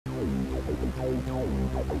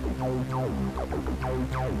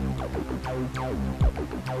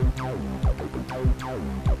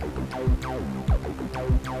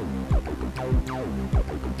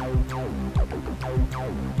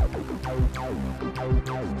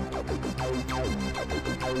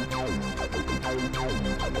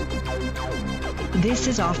This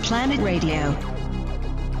is Off Planet Radio.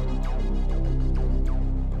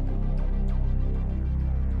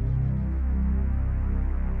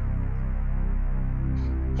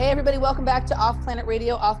 Hey everybody, welcome back to Off Planet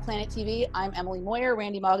Radio, Off Planet TV. I'm Emily Moyer.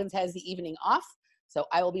 Randy Moggins has the evening off, so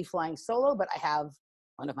I will be flying solo, but I have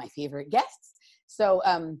one of my favorite guests. So,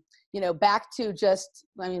 back to just,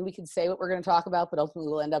 we can say what we're going to talk about, but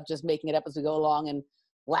ultimately we'll end up just making it up as we go along and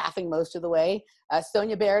laughing most of the way.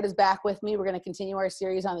 Sonia Barrett is back with me. We're going to continue our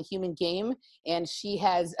series on the human game, and she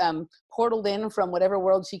has portaled in from whatever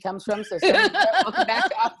world she comes from. So Sonia Barrett, welcome back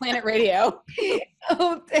to Off Planet Radio.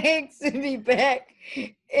 Oh, thanks to be back.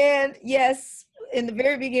 And yes, in the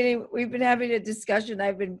very beginning, we've been having a discussion.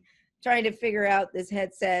 I've been trying to figure out this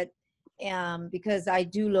headset because I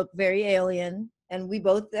do look very alien, and we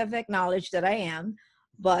both have acknowledged that I am,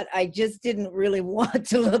 but I just didn't really want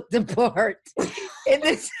to look the part in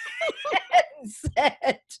this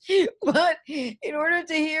headset. But in order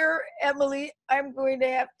to hear Emily, I'm going to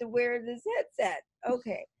have to wear this headset.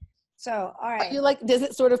 Okay. So, all right. Does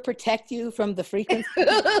it sort of protect you from the frequency?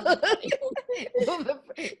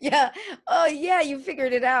 Yeah. Oh, yeah. You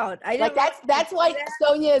figured it out. That's why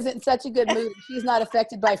Sonia is in such a good mood. She's not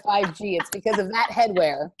affected by 5G. It's because of that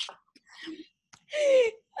headwear.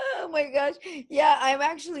 Oh my gosh. Yeah, I'm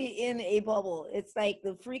actually in a bubble. It's like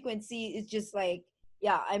the frequency is just like,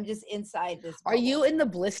 yeah, I'm just inside this bubble. Are you in the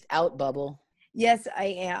blissed out bubble? Yes, I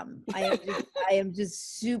am. I am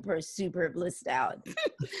just super, super blissed out.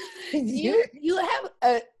 You have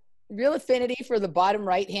a real affinity for the bottom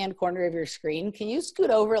right-hand corner of your screen. Can you scoot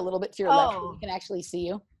over a little bit to your left so we can actually see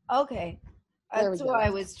you? Okay. That's why I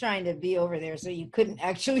was trying to be over there so you couldn't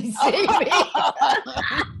actually see me.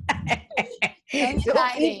 So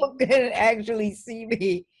people couldn't actually see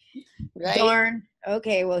me. Right? Darn.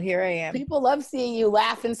 Okay, well, here I am. People love seeing you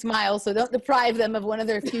laugh and smile, so don't deprive them of one of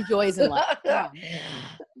their few joys in life.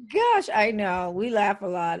 Gosh, I know. We laugh a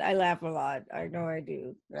lot. I laugh a lot. I know I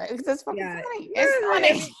do. Right? Because it's fucking funny. It's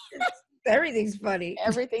funny. Everything's funny.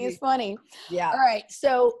 Everything is funny. Yeah. All right.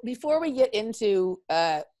 So before we get into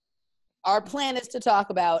our plan is to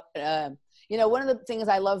talk about, one of the things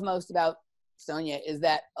I love most about Sonia is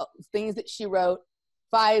that things that she wrote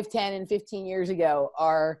 5, 10, and 15 years ago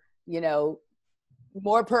are,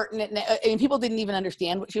 more pertinent. People didn't even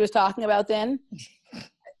understand what she was talking about then.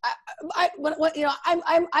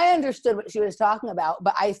 I understood what she was talking about,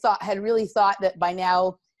 but I had really thought that by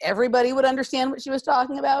now everybody would understand what she was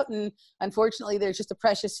talking about. And unfortunately, there's just a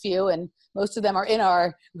precious few, and most of them are in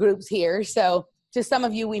our groups here. So to some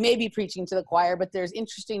of you, we may be preaching to the choir, but there's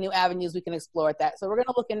interesting new avenues we can explore at that. So we're going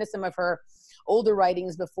to look into some of her older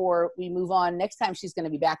writings before we move on. Next time she's going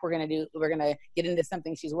to be back, we're going to get into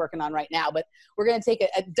something she's working on right now, but we're going to take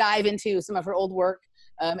a dive into some of her old work.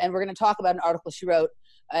 And we're going to talk about an article she wrote,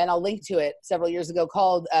 and I'll link to it several years ago,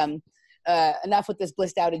 called Enough with This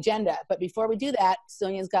Blissed Out Agenda. But before we do that,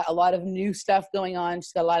 Sonia's got a lot of new stuff going on.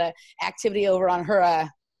 She's got a lot of activity over on her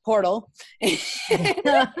portal. And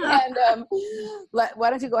why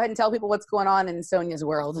don't you go ahead and tell people what's going on in Sonia's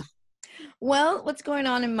world? Well, what's going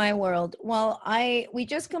on in my world? Well, we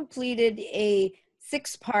just completed a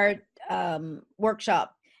 6-part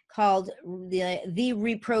workshop called the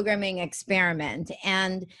Reprogramming Experiment,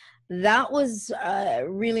 and that was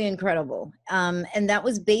really incredible. And that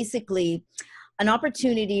was basically an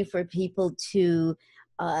opportunity for people to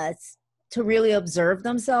really observe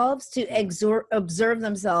themselves, observe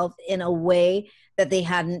themselves in a way that they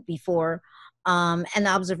hadn't before. And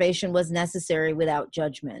observation was necessary without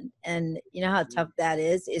judgment. And you know how tough that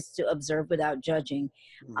is to observe without judging.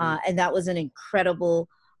 And that was an incredible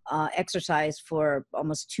exercise for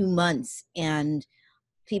almost 2 months. And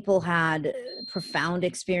people had profound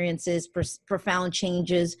experiences, profound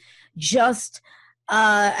changes. Just,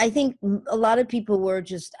 I think a lot of people were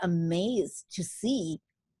just amazed to see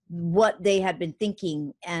what they had been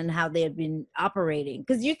thinking and how they had been operating.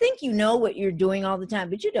 Because you think you know what you're doing all the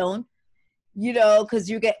time, but you don't. Because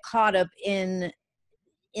you get caught up in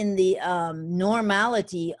the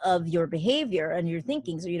normality of your behavior and your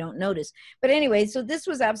thinking, so you don't notice. But anyway, so this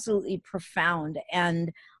was absolutely profound,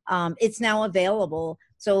 and it's now available.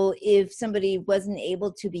 So if somebody wasn't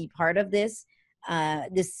able to be part of this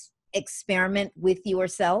experiment with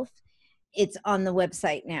yourself, it's on the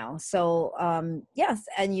website now. So yes,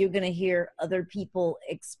 and you're going to hear other people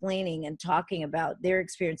explaining and talking about their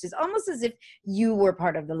experiences, almost as if you were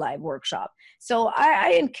part of the live workshop. So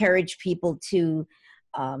I encourage people to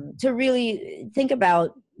really think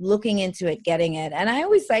about looking into it, getting it. And I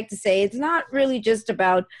always like to say, it's not really just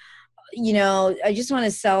about, I just want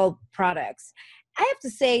to sell products. I have to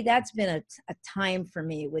say that's been a time for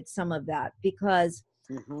me with some of that, because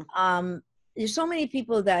there's so many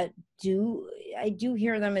people that I do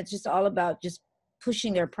hear them. It's just all about just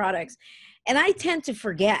pushing their products. And I tend to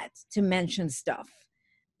forget to mention stuff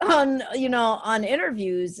on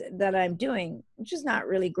interviews that I'm doing, which is not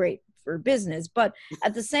really great for business. But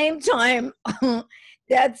at the same time,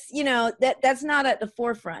 that's not at the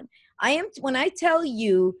forefront. When I tell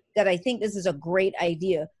you that I think this is a great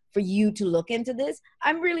idea for you to look into this,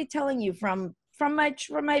 I'm really telling you from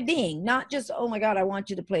my being, not just, oh my God, I want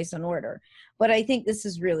you to place an order, but I think this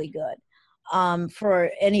is really good for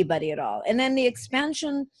anybody at all. And then the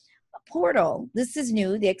expansion portal, this is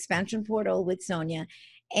new, the expansion portal with Sonia,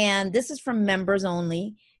 and this is from members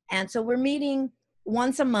only. And so we're meeting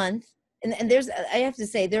once a month, and I have to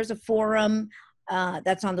say, there's a forum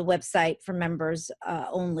that's on the website for members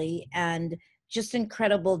only, and just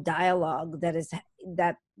incredible dialogue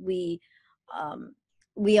that we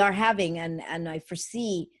are having, and I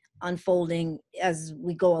foresee unfolding as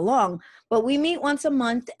we go along. But we meet once a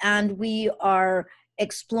month, and we are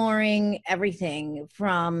exploring everything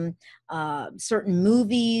from certain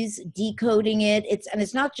movies, decoding it.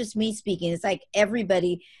 It's not just me speaking. It's like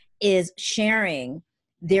everybody is sharing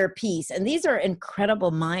their piece. And these are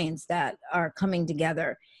incredible minds that are coming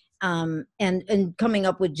together and coming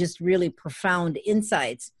up with just really profound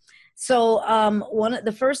insights. So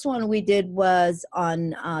the first one we did was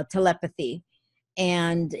on telepathy,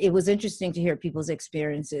 and it was interesting to hear people's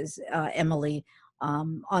experiences, Emily,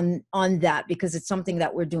 on that, because it's something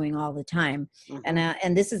that we're doing all the time.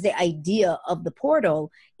 And this is the idea of the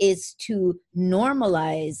portal, is to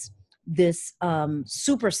normalize this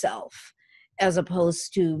super self, as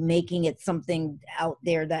opposed to making it something out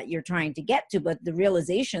there that you're trying to get to, but the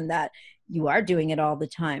realization that you are doing it all the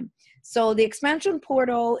time. So the expansion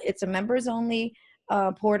portal, it's a members only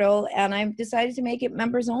portal, and I've decided to make it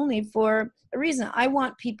members only for a reason. I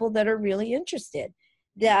want people that are really interested,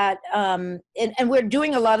 that and we're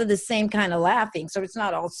doing a lot of the same kind of laughing, so it's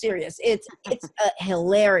not all serious. It's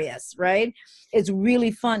hilarious, right? It's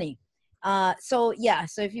really funny. So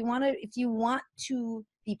if you want to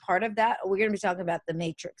be part of that, we're going to be talking about The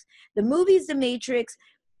Matrix. The movies, The Matrix,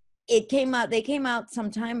 they came out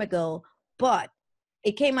some time ago, but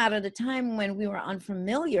it came out at a time when we were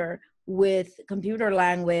unfamiliar with computer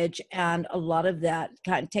language and a lot of that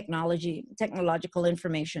kind of technological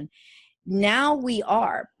information. Now we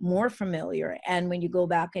are more familiar, and when you go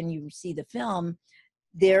back and you see the film,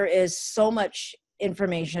 there is so much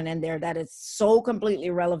information in there that is so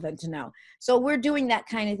completely relevant to now. So we're doing that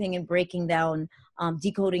kind of thing and breaking down,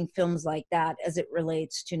 decoding films like that as it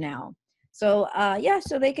relates to now. So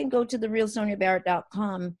so they can go to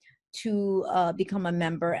therealsoniabarrett.com to become a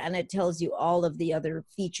member, and it tells you all of the other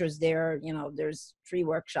features there. There's free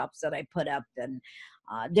workshops that I put up, and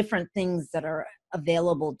different things that are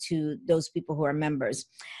available to those people who are members.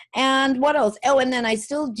 And what else? Oh, and then I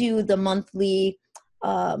still do the monthly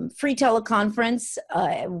free teleconference.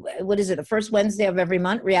 What is it? The first Wednesday of every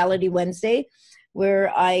month, Reality Wednesday,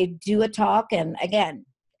 where I do a talk. And again,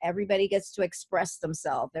 everybody gets to express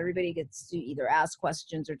themselves. Everybody gets to either ask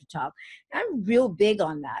questions or to talk. I'm real big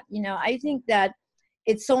on that. I think that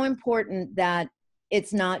it's so important that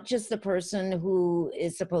it's not just the person who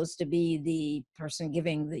is supposed to be the person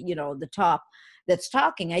giving the talk that's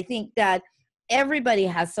talking. I think that everybody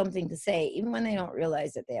has something to say, even when they don't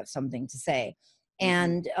realize that they have something to say.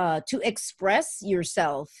 And to express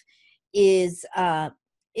yourself is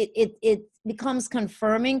it becomes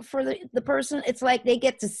confirming for the person. It's like they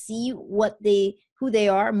get to see who they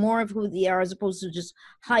are, more of who they are, as opposed to just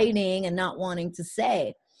hiding and not wanting to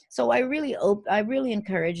say. So I really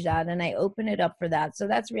encourage that, and I open it up for that. So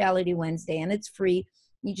that's Reality Wednesday, and it's free.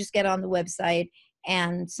 You just get on the website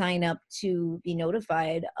and sign up to be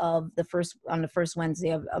notified on the first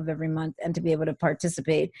Wednesday of every month, and to be able to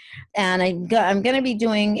participate. And I'm going to be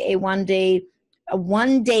doing a one day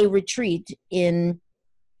retreat in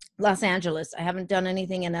Los Angeles. I haven't done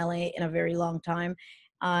anything in LA in a very long time.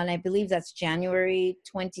 And I believe that's January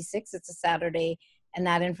 26th. It's a Saturday. And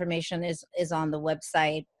that information is on the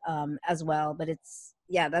website as well. But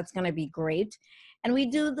that's going to be great. And we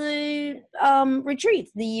do the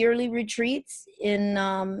retreats, the yearly retreats in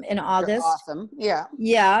August. They're awesome. Yeah.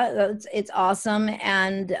 Yeah, it's awesome.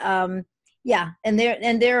 And Yeah, and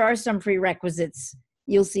there are some prerequisites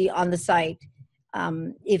you'll see on the site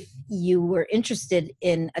if you were interested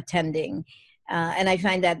in attending. And I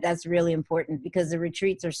find that that's really important because the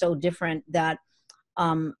retreats are so different that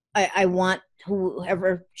I want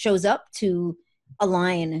whoever shows up to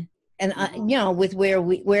align and with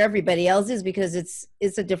where everybody else is, because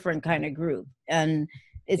it's a different kind of group and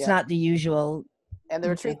it's not the usual. And the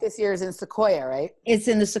retreat this year is in Sequoia, right? It's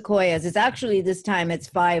in the Sequoias. It's actually, this time it's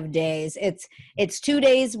 5 days. It's 2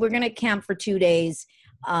 days. We're going to camp for 2 days.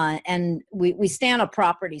 And we stay on a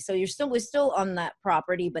property. So we're still on that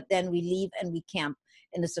property, but then we leave and we camp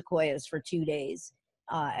in the Sequoias for 2 days.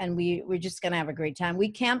 And we're just going to have a great time.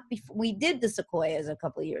 We did the Sequoias a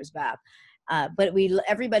couple of years back. But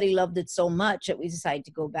everybody loved it so much that we decided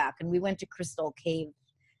to go back, and we went to Crystal Cave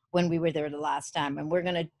when we were there the last time, and we're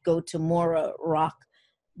going to go to Moyer Rock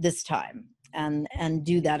this time and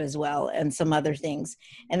do that as well, and some other things.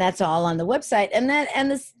 And that's all on the website. And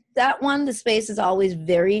the space is always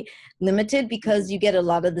very limited because you get a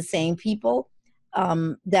lot of the same people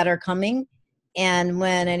that are coming. And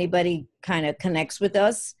when anybody kind of connects with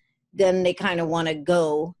us, then they kind of want to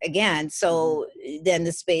go again. So then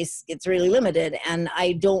the space gets really limited, and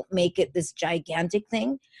I don't make it this gigantic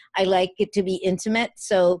thing. I like it to be intimate.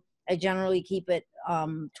 So I generally keep it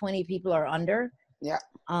 20 people or under. Yeah.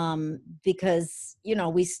 Because,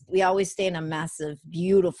 we always stay in a massive,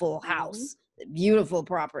 beautiful house, beautiful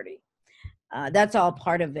property. That's all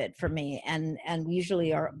part of it for me. And we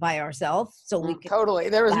usually are by ourselves. So we can totally.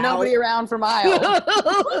 There was nobody around for miles.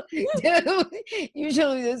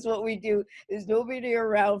 Usually this is what we do. There's nobody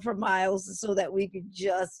around for miles so that we could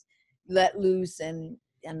just let loose and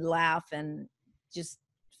laugh and just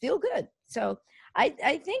feel good. So I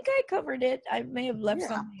think I covered it. I may have left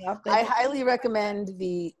something off. I highly recommend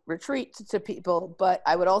the retreat to people, but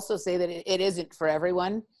I would also say that it isn't for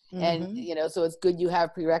everyone. And, so it's good you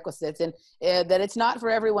have prerequisites, and that it's not for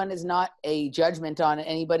everyone is not a judgment on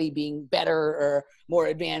anybody being better or more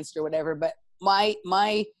advanced or whatever. But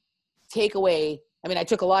my takeaway, I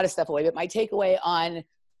took a lot of stuff away, but my takeaway on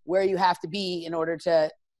where you have to be in order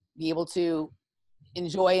to be able to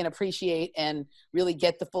enjoy and appreciate and really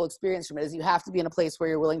get the full experience from it is you have to be in a place where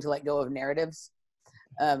you're willing to let go of narratives.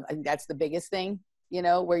 I think that's the biggest thing.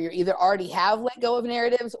 Where you're either already have let go of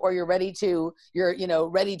narratives or you're ready to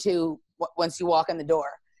once you walk in the door.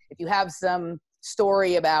 If you have some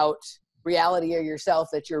story about reality or yourself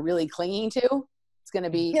that you're really clinging to, it's going to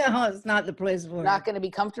be, it's not the place for not going to be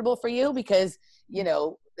comfortable for you because,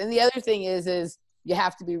 and the other thing is you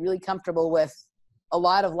have to be really comfortable with a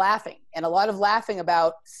lot of laughing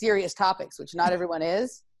about serious topics, which not everyone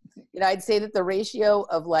is. I'd say that the ratio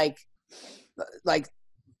of like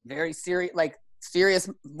very serious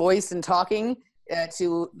voice and talking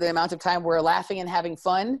to the amount of time we're laughing and having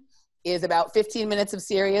fun is about 15 minutes of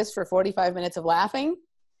serious for 45 minutes of laughing.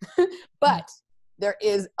 But there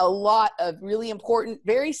is a lot of really important,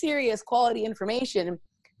 very serious quality information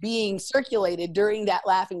being circulated during that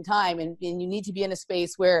laughing time. And you need to be in a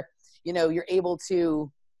space where, you're able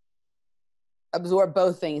to absorb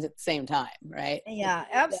both things at the same time, right? Yeah,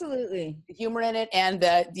 absolutely. The humor in it and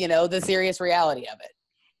the serious reality of it.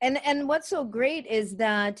 And what's so great is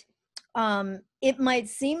that it might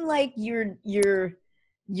seem like you're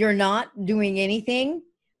not doing anything,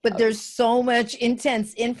 but there's so much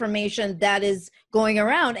intense information that is going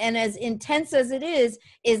around, and as intense as it is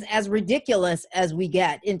as ridiculous as we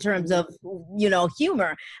get in terms of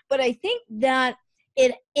humor. But I think that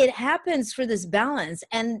it happens for this balance,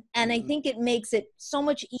 and I think it makes it so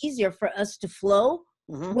much easier for us to flow.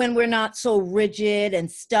 When we're not so rigid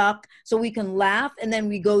and stuck, so we can laugh, and then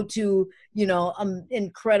we go to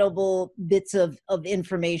incredible bits of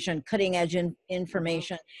information, cutting edge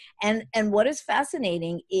information. And what is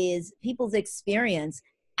fascinating is people's experience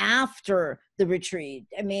after the retreat.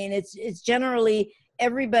 It's generally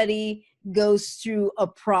everybody goes through a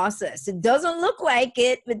process. It doesn't look like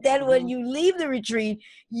it, but then when you leave the retreat,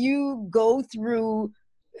 you go through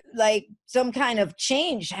like some kind of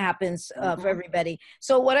change happens for everybody.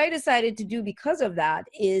 So what I decided to do because of that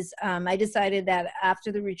is I decided that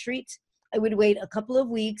after the retreat, I would wait a couple of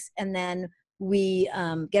weeks, and then we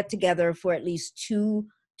get together for at least two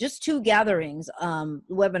gatherings,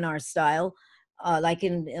 webinar style, like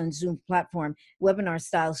in Zoom platform, webinar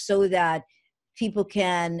style, so that people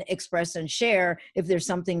can express and share if there's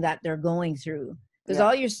something that they're going through. Because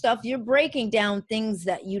all your stuff, you're breaking down things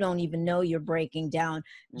that you don't even know you're breaking down.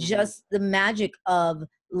 Just the magic of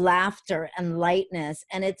laughter and lightness.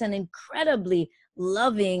 And it's an incredibly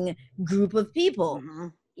loving group of people.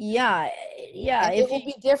 Yeah. And it will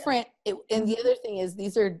be different. And the other thing is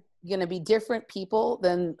these are going to be different people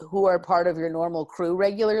than who are part of your normal crew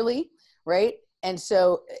regularly, right? And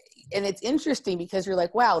so, and it's interesting because you're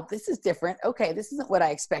like, wow, this is different. Okay, this isn't what I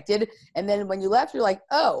expected. And then when you left, you're like,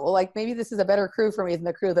 oh, well, like maybe this is a better crew for me than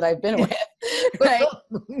the crew that I've been with, right?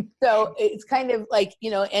 So it's kind of like, you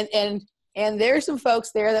know, and there's some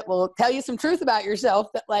folks there that will tell you some truth about yourself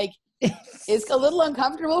that like is a little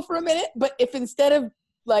uncomfortable for a minute. But if instead of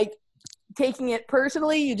like taking it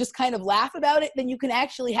personally, you just kind of laugh about it, then you can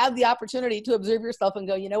actually have the opportunity to observe yourself and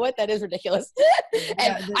go, you know what, that is ridiculous.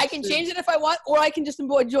 And I can change it if I want, or I can just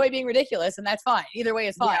enjoy being ridiculous, and that's fine. Either way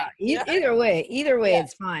is fine. Yeah, either way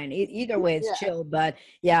it's fine. Either way it's chill. But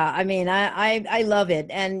yeah, I mean, I love it.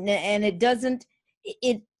 And it doesn't,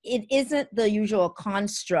 it isn't the usual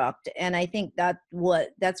construct. And I think that's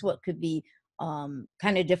what could be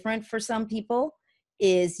kind of different for some people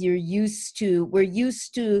is we're used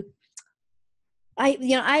to,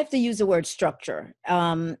 I have to use the word structure.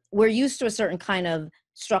 We're used to a certain kind of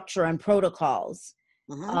structure and protocols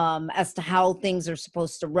as to how things are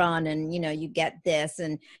supposed to run. And, you know, you get this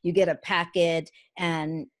and you get a packet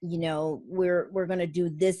and, you know, we're going to do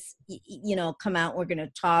this, you know, come out, we're going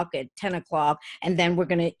to talk at 10 o'clock and then we're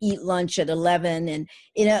going to eat lunch at 11. And,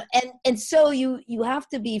 you know, and so you have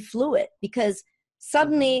to be fluid because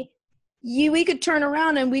suddenly we could turn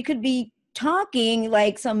around and we could be talking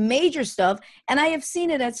like some major stuff. And I have seen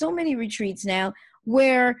it at so many retreats now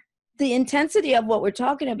where the intensity of what we're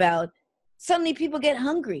talking about, suddenly people get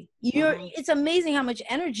hungry. It's amazing how much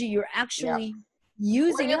energy you're actually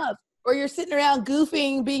using up. Or you're sitting around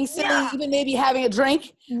goofing, being silly, even maybe having a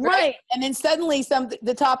drink. Right. And then suddenly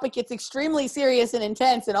the topic gets extremely serious and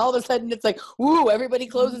intense. And all of a sudden it's like, woo, everybody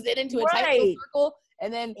closes it into a tight little circle.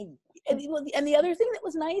 And then, and the other thing that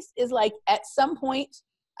was nice is like at some point,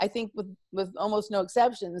 I think with almost no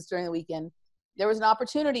exceptions during the weekend, there was an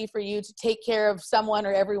opportunity for you to take care of someone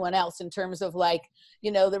or everyone else in terms of like,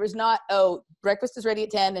 you know, there was not, oh, breakfast is ready at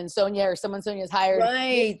 10 and Sonia's hired.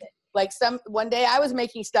 Right. Like one day I was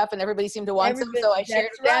making stuff and everybody seemed to want some. So I shared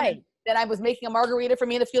it with them. Then I was making a margarita for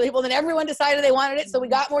me and a few people. Then everyone decided they wanted it. So we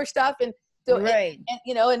got more stuff. And so, and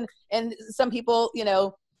you know, and some people, you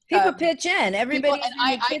know, people pitch in. Everybody, and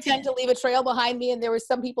I tend to leave a trail behind me, and there were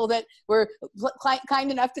some people that were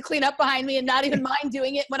kind enough to clean up behind me and not even mind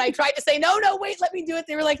doing it. When I tried to say, no, wait, let me do it,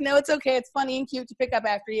 they were like, no, it's okay, it's funny and cute to pick up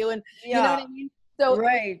after you, and you know what I mean. So,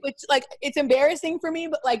 which like it's embarrassing for me,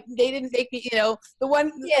 but like they didn't make me, you know, the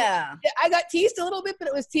one. I got teased a little bit, but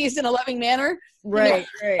it was teased in a loving manner. Right.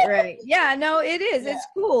 Yeah, no, it is. It's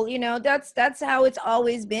cool. You know, that's how it's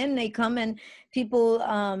always been. They come and people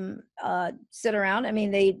sit around. I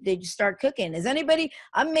mean, they just start cooking.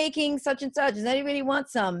 I'm making such and such. Does anybody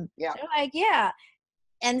want some? Yeah. They're like, yeah.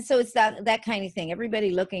 And so it's that kind of thing.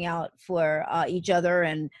 Everybody looking out for each other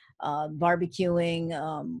and barbecuing.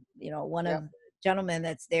 You know, one of gentleman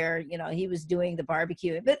that's there, you know, he was doing the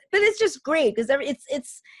barbecue, but it's just great because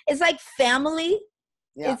it's like family.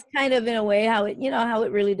 It's kind of in a way how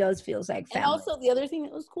it really does feels like family. And also the other thing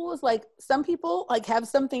that was cool is like some people like have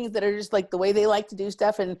some things that are just like the way they like to do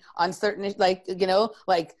stuff, and on certain like, you know,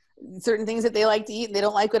 like certain things that they like to eat and they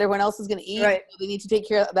don't like what everyone else is going to eat. Right. So they need to take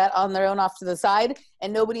care of that on their own off to the side,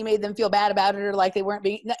 and nobody made them feel bad about it or like they weren't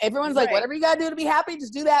being, everyone's like, whatever you got to do to be happy,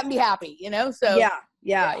 just do that and be happy, you know? So yeah.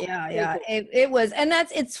 It was, and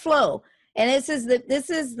it's flow. And this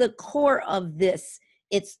is the core of this.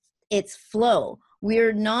 It's flow.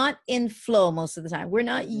 We're not in flow most of the time. We're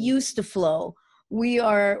not used to flow. We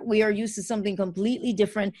are used to something completely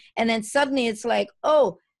different. And then suddenly it's like,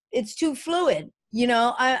 oh, it's too fluid. You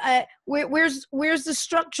know, where's the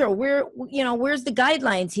structure? Where's the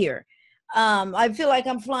guidelines here? I feel like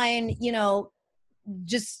I'm flying, you know,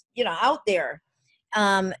 just, you know, out there.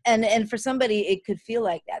 And for somebody, it could feel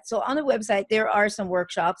like that. So on the website, there are some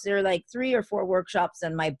workshops. There are like 3 or 4 workshops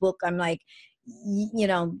in my book. I'm like, you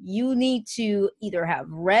know, you need to either have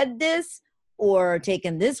read this or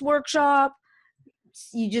taken this workshop.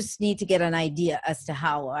 You just need to get an idea as to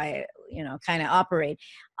how I, you know, kind of operate.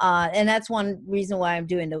 And that's one reason why I'm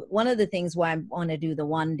doing one of the things why I want to do the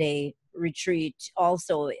 1-day retreat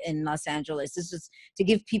also in Los Angeles is just to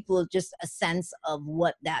give people just a sense of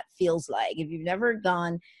what that feels like. If you've never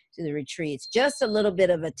gone to the retreats, just a little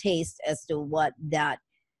bit of a taste as to what that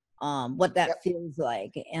feels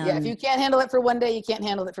like. And if you can't handle it for 1 day, you can't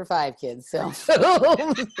handle it for 5 kids. So, and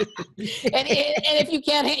if you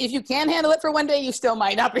can handle it for 1 day, you still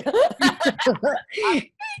might not be.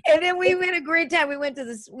 And then we had a great time.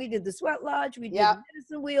 We did the sweat lodge. We did the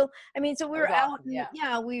medicine wheel. I mean, so we were out.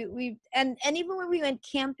 Awesome. We and even when we went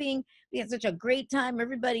camping, we had such a great time.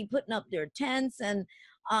 Everybody putting up their tents, and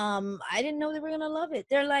I didn't know they were gonna love it.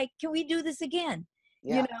 They're like, "Can we do this again?"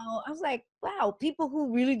 You know, I was like, wow, people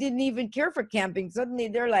who really didn't even care for camping, suddenly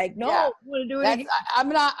they're like, no, I want to do it again.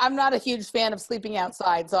 I'm not a huge fan of sleeping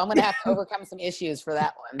outside, so I'm going to have to overcome some issues for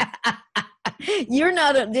that one. You're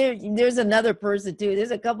not there's another person too. There's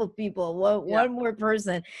a couple people, one more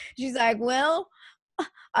person. She's like, well,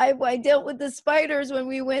 I dealt with the spiders when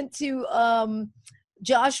we went to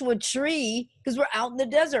Joshua Tree, because we're out in the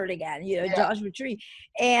desert again, Joshua Tree,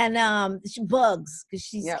 and bugs, because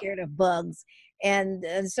she's scared of bugs. And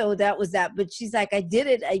so that was that. But she's like, I did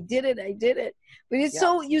it. But it's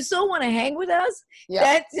you so want to hang with us.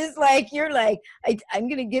 That's just like, you're like, I'm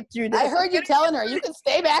going to get through this. I heard you telling her, you can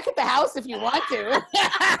stay back at the house if you want to.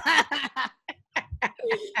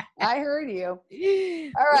 I heard you.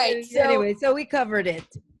 All right. So anyway, so we covered it.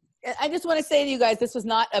 I just want to say to you guys, this was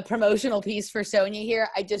not a promotional piece for Sonia here.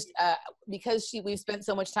 I just, because we've spent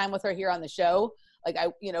so much time with her here on the show, like I,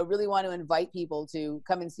 really want to invite people to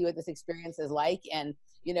come and see what this experience is like. And,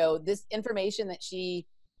 this information that she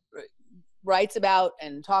writes about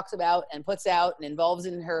and talks about and puts out and involves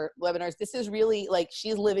in her webinars, this is really like,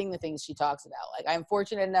 she's living the things she talks about. Like, I'm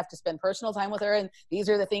fortunate enough to spend personal time with her, and these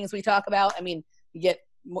are the things we talk about. I mean, you get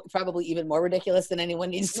probably even more ridiculous than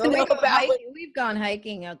anyone needs to know about. We've gone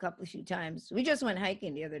hiking a few times. We just went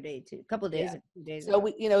hiking the other day too, a couple of days. 2 days so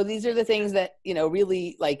ago. These are the things that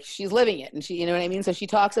really, like, she's living it, and she, you know what I mean. So she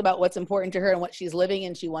talks about what's important to her and what she's living,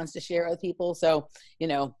 and she wants to share it with people. So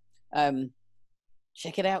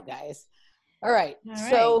check it out, guys. All right.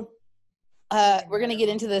 So we're going to get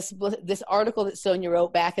into this article that Sonia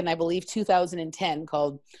wrote back in, I believe, 2010,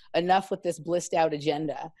 called "Enough with This Blissed Out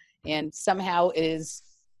Agenda," and somehow it is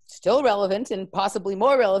still relevant and possibly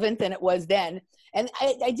more relevant than it was then. And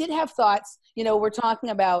I did have thoughts, we're talking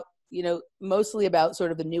about, mostly about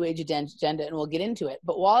sort of the New Age agenda, and we'll get into it.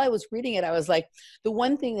 But while I was reading it, I was like, the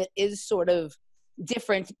one thing that is sort of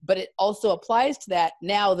different, but it also applies to that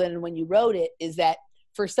now than when you wrote it, is that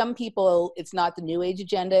for some people, it's not the New Age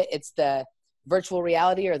agenda, it's the virtual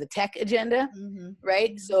reality or the tech agenda,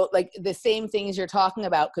 right? So like the same things you're talking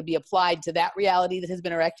about could be applied to that reality that has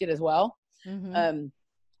been erected as well.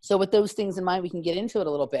 So with those things in mind, we can get into it a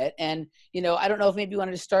little bit. And, I don't know if maybe you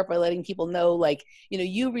wanted to start by letting people know, like,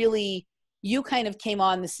 you kind of came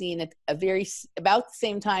on the scene at about the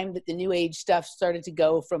same time that the New Age stuff started to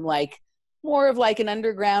go from like more of like an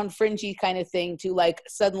underground fringy kind of thing to like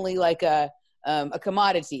suddenly like a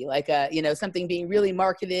commodity, like something being really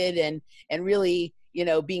marketed and really,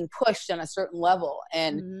 being pushed on a certain level.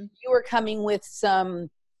 And you were coming with some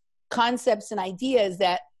concepts and ideas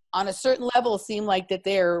that on a certain level seem like that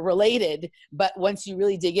they're related, but once you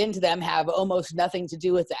really dig into them, have almost nothing to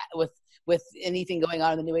do with that, with anything going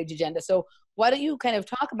on in the New Age agenda. So why don't you kind of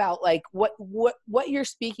talk about like what you're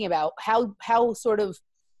speaking about, how sort of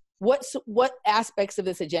what aspects of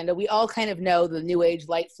this agenda? We all kind of know the New Age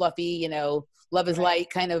light, fluffy, love is light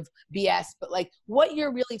kind of BS, but like what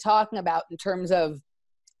you're really talking about in terms of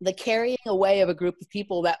the carrying away of a group of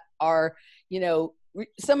people that are,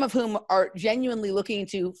 some of whom are genuinely looking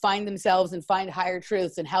to find themselves and find higher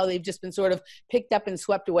truths, and how they've just been sort of picked up and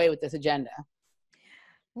swept away with this agenda.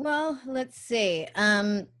 Well, let's see.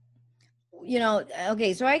 Okay,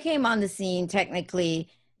 so I came on the scene technically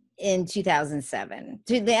in 2007.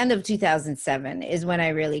 To the end of 2007 is when I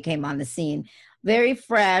really came on the scene. Very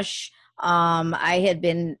fresh. I had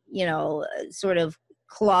been, sort of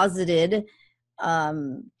closeted. I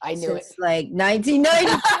knew it's like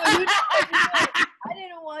 1992.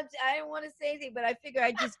 I didn't want to say anything, but I figure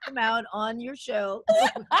I'd just come out on your show.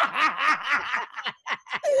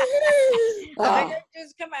 I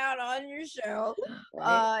just come out on your show.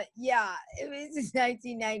 Right. It was just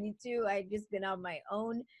 1992. I'd just been on my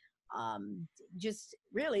own. Just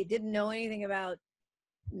really didn't know anything about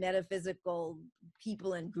metaphysical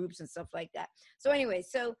people and groups and stuff like that. So anyway,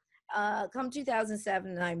 come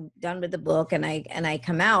 2007, I'm done with the book and I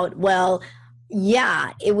come out. Well,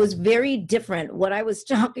 yeah, it was very different. What I was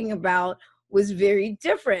talking about was very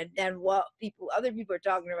different than what other people are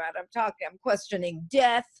talking about. I'm questioning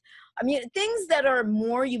death. I mean, things that are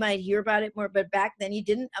more, you might hear about it more, but back then you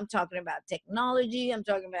didn't. I'm talking about technology. I'm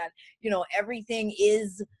talking about, everything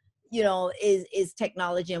is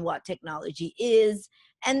technology and what technology is,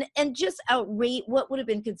 and just what would have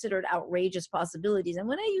been considered outrageous possibilities. And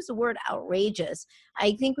when I use the word outrageous,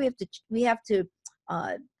 I think we have to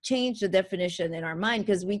change the definition in our mind,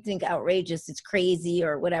 because we think outrageous, it's crazy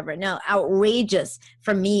or whatever. No, outrageous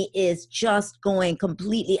for me is just going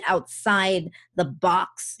completely outside the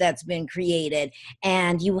box that's been created.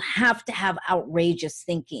 And you have to have outrageous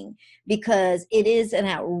thinking, because it is an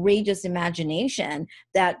outrageous imagination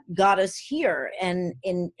that got us here and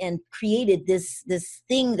created this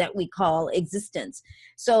thing that we call existence.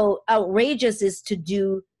 So outrageous is to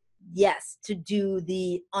do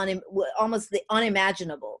the almost the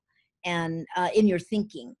unimaginable, and in your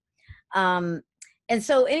thinking. And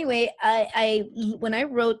so anyway, I when I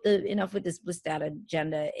wrote the Enough with this Blissed Out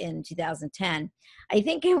agenda in 2010, I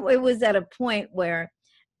think it was at a point where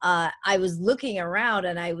I was looking around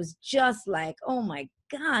and I was just like, oh my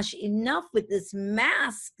gosh, enough with this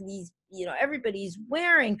mask, these, everybody's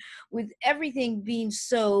wearing, with everything being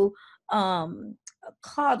so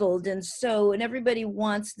coddled, and everybody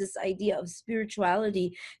wants this idea of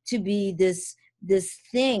spirituality to be this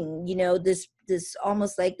thing, this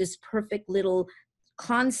almost like this perfect little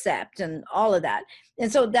concept and all of that.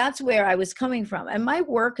 And so that's where I was coming from. And my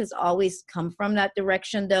work has always come from that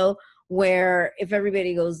direction, though, where if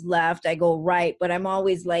everybody goes left, I go right, but I'm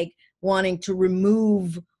always like wanting to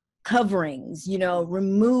remove coverings,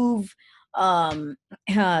 remove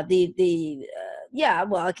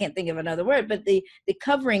I can't think of another word, but the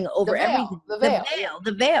covering over everything,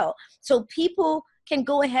 the veil. So people can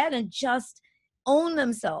go ahead and just own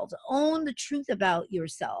themselves, own the truth about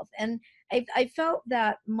yourself. And I felt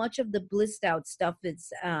that much of the blissed out stuff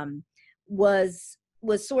was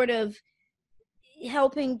sort of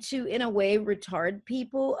helping to, in a way, retard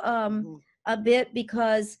people a bit,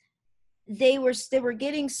 because they were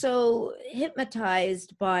getting so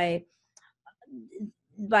hypnotized by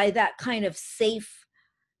that kind of safe,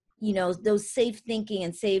 those safe thinking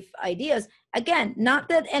and safe ideas. Again, not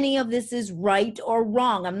that any of this is right or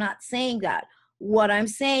wrong. I'm not saying that. What I'm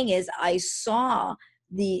saying is I saw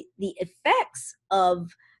the effects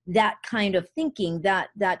of that kind of thinking, that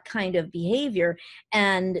kind of behavior,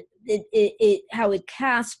 and it how it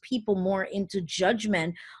casts people more into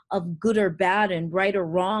judgment of good or bad and right or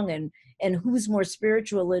wrong, and who's more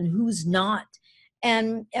spiritual and who's not.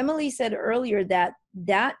 And Emily said earlier that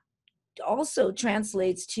also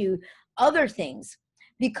translates to other things,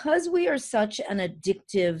 because we are such an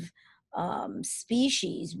addictive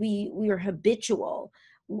species. We are habitual.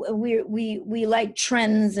 We like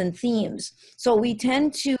trends and themes, so we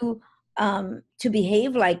tend to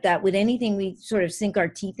behave like that with anything we sort of sink our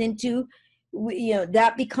teeth into.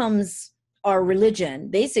 That becomes our religion.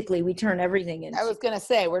 Basically, we turn everything into. I was going to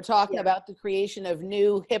say, we're talking about the creation of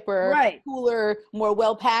new, hipper, right, cooler, more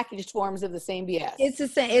well-packaged forms of the same BS. It's the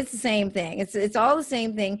same thing. It's all the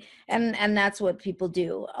same thing, and that's what people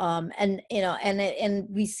do. And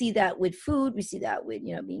we see that with food. We see that with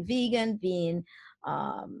being vegan, being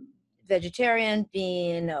vegetarian,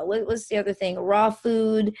 being what was the other thing? Raw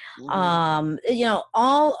food. All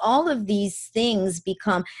of these things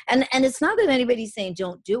become, and it's not that anybody's saying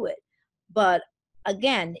don't do it. But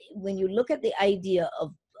again, when you look at the idea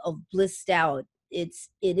of blissed out, it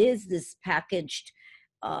is this packaged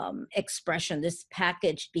expression, this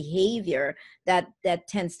packaged behavior that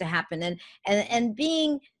tends to happen, and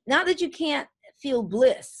being, not that you can't feel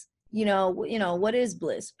bliss, what is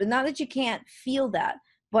bliss, but not that you can't feel that.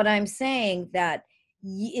 But I'm saying that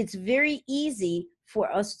it's very easy for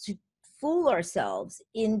us to fool ourselves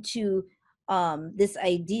into this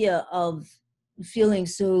idea of feeling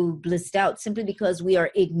so blissed out, simply because we are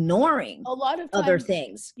ignoring a lot of times, other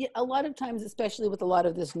things. Yeah, a lot of times, especially with a lot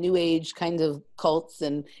of this new age kind of cults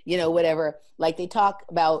and whatever, like they talk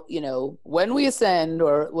about when we ascend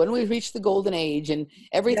or when we reach the golden age and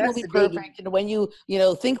everything will be perfect, and when you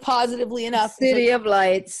think positively enough, city of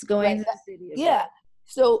lights, going to the city of lights.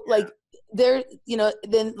 So like there,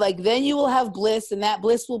 then you will have bliss, and that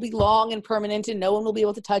bliss will be long and permanent, and no one will be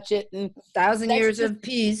able to touch it, and 1,000 years of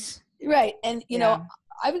peace. Right. And,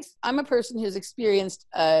 I'm a person who's experienced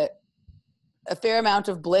a fair amount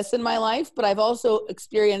of bliss in my life, but I've also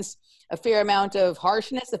experienced a fair amount of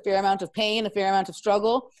harshness, a fair amount of pain, a fair amount of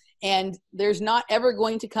struggle. And there's not ever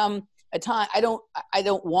going to come a time, I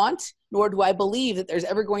don't want, nor do I believe that there's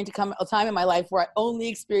ever going to come a time in my life where I only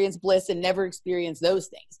experience bliss and never experience those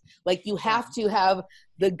things. Like you have to have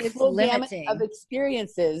the full gamut of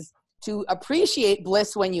experiences to appreciate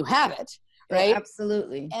bliss when you have it. Right. Oh,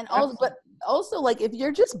 absolutely. And also, but also, like, if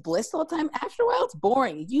you're just blissed all the time, after a while, it's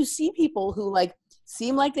boring. You see people who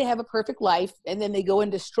seem like they have a perfect life, and then they go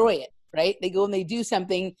and destroy it. Right. They go and they do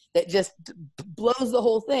something that just blows the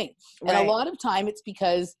whole thing. And a lot of time it's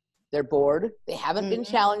because they're bored. They haven't been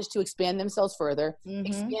challenged to expand themselves further.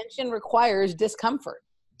 Expansion requires discomfort.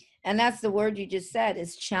 And that's the word you just said,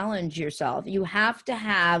 is challenge yourself. You have to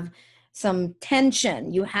have some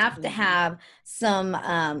tension. You have to have some,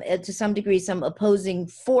 to some degree, some opposing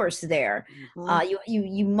force there.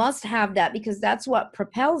 You must have that, because that's what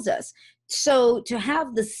propels us. So to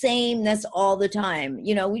have the sameness all the time,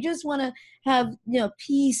 we just want to have,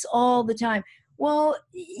 peace all the time. Well,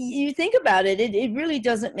 you think about it, it really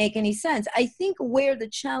doesn't make any sense. I think where the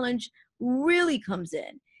challenge really comes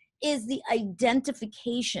in is the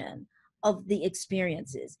identification of the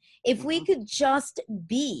experiences. If we could just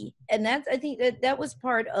be, and that's, I think that was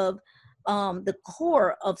part of the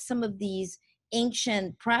core of some of these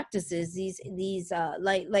ancient practices, these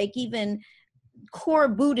like even core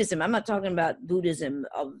Buddhism. I'm not talking about Buddhism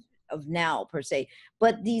of now per se,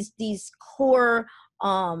 but these core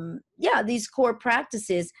these core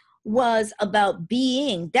practices was about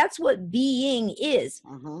being. That's what being is.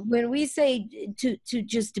 When we say to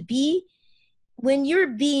just be, when you're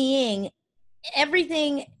being,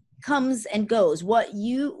 everything comes and goes. What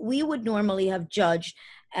we would normally have judged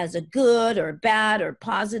as a good or bad or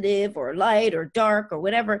positive or light or dark or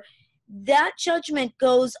whatever, that judgment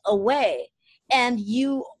goes away, and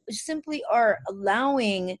you simply are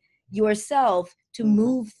allowing yourself to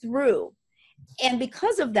move through. And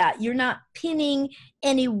because of that, you're not pinning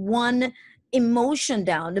any one emotion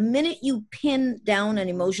down. The minute you pin down an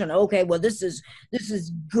emotion, okay, well, this is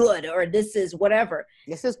good, or this is whatever.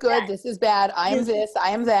 This is good. This is bad. I am this.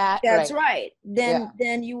 I am that. That's right.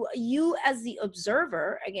 Then you as the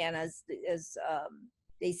observer, again, as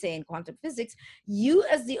they say in quantum physics, you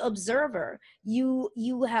as the observer, you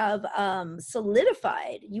have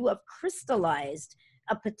solidified, you have crystallized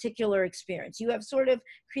a particular experience. You have sort of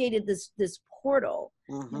created this portal,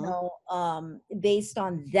 based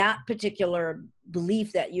on that particular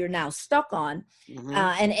belief that you're now stuck on.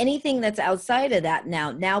 And anything that's outside of that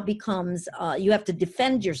now becomes, you have to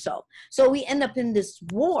defend yourself. So we end up in this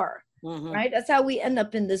war, right? That's how we end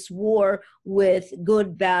up in this war with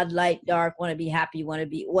good, bad, light, dark, want to be happy, want to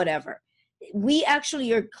be whatever. We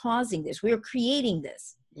actually are causing this. We are creating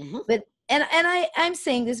this. But I'm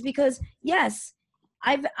saying this because, yes,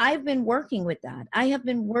 I've been working with that. I have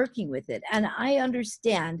been working with it. And I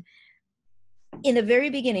understand in the very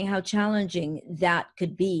beginning how challenging that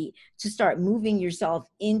could be, to start moving yourself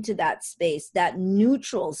into that space, that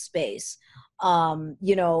neutral space,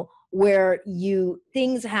 where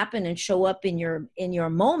things happen and show up in your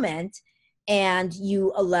moment, and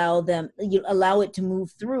you allow it to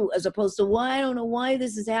move through, as opposed to, well, I don't know why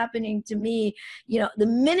this is happening to me. The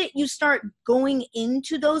minute you start going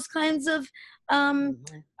into those kinds of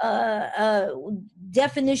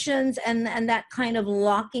definitions and that kind of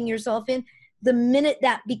locking yourself in, the minute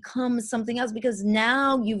that becomes something else, because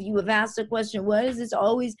now you have asked the question, why does this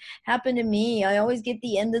always happen to me? I always get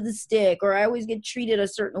the end of the stick, or I always get treated a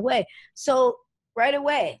certain way. So right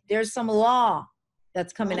away, there's some law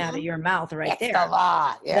that's coming out of your mouth right there. That's the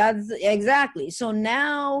law. Yeah. That's exactly. So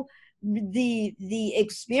now the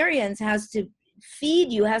experience has to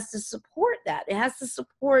feed you, has to support that. It has to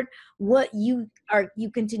support what you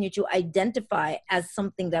continue to identify as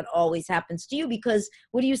something that always happens to you, because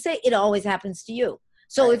what do you say? It always happens to you.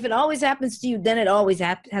 So if it always happens to you, then it always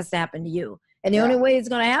has to happen to you. And the only way it's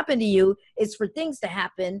going to happen to you is for things to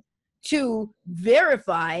happen to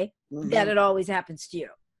verify that it always happens to you.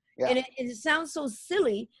 Yeah. And it sounds so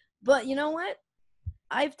silly, but you know what?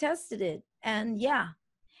 I've tested it, and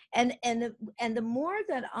and the more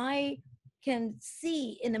that I can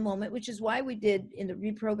see in the moment, which is why we did in the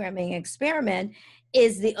reprogramming experiment,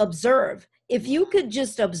 is the observe. If you could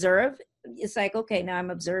just observe, it's like, okay, now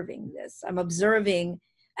I'm observing this. I'm observing,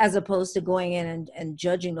 as opposed to going in and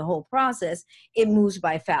judging the whole process. It moves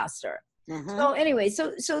by faster. So anyway,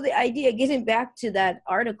 so the idea, getting back to that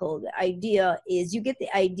article, the idea is you get the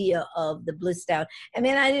idea of the blissed out. I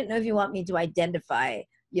mean, I didn't know if you want me to identify,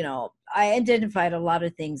 I identified a lot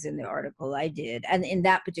of things in the article. I did. And in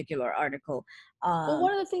that particular article. Well,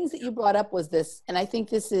 one of the things that you brought up was this, and I think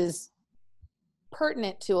this is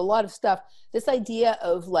pertinent to a lot of stuff, this idea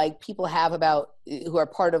of like people have about, who are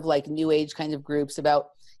part of like new age kinds of groups, about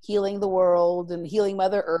healing the world and healing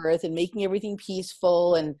Mother Earth and making everything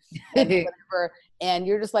peaceful and whatever. And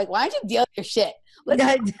you're just like, why don't you deal with your shit?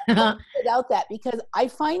 Let's without that, because I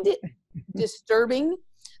find it disturbing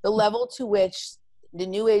the level to which the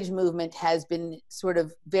New Age movement has been sort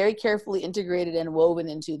of very carefully integrated and woven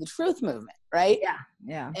into the truth movement, right?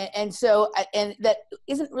 Yeah. And so, and that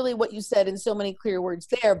isn't really what you said in so many clear words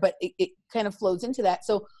there, but it kind of flows into that.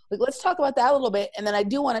 So like, let's talk about that a little bit. And then I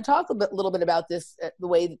do want to talk a little bit about this, the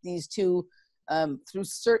way that these two through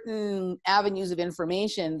certain avenues of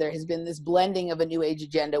information, there has been this blending of a new age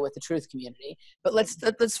agenda with the truth community. But let's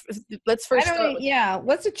first start with,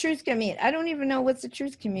 what's the truth community? I don't even know what's the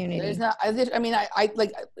truth community. there's not, I mean, I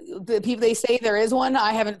like the people, they say there is one.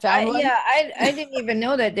 I haven't found one. Yeah, I didn't even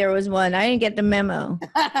know that there was one. I didn't get the memo.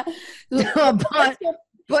 but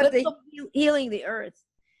the healing the earth.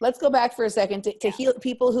 Let's go back for a second to heal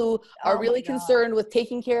people who are really concerned with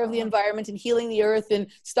taking care of the environment and healing the earth and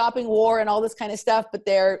stopping war and all this kind of stuff, but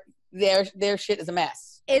their shit is a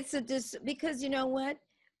mess. It's because you know what?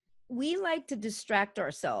 We like to distract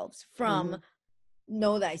ourselves from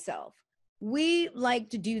know thyself. We like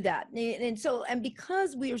to do that. And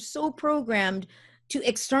because we are so programmed to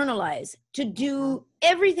externalize, to do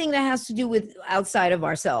everything that has to do with outside of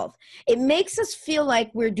ourselves, it makes us feel like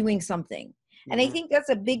we're doing something. And I think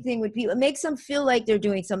that's a big thing with people. It makes them feel like they're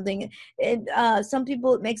doing something. Some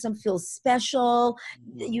people, it makes them feel special.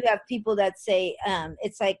 You have people that say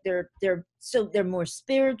it's like they're more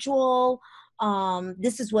spiritual.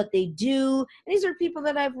 This is what they do. And these are people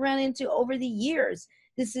that I've run into over the years.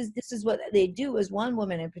 This is what they do. As one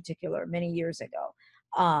woman in particular many years ago,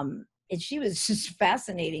 and she was just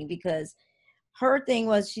fascinating because her thing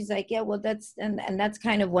was, she's like, yeah, well, that's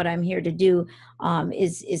kind of what I'm here to do,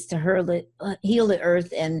 is to heal the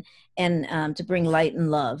earth and to bring light and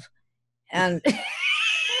love. And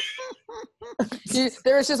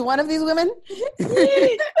there was just one of these women.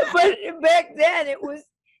 But back then it was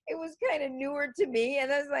kind of newer to me,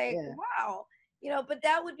 and I was like, wow, but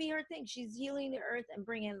that would be her thing. She's healing the earth and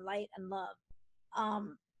bringing light and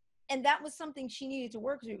love. And that was something she needed to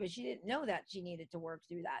work through, but she didn't know that she needed to work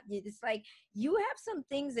through that. It's like, you have some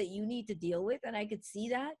things that you need to deal with, and I could see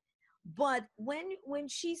that. But when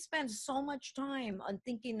she spends so much time on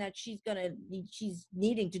thinking that she's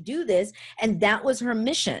needing to do this, and that was her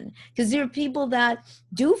mission, because there are people that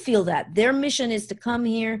do feel that their mission is to come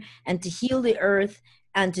here and to heal the earth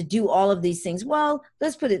and to do all of these things. Well,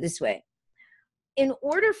 let's put it this way. In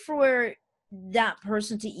order for that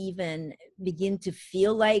person to even begin to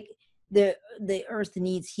feel like the earth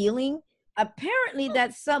needs healing, apparently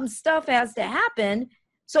that some stuff has to happen.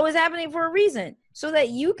 So it's happening for a reason, so that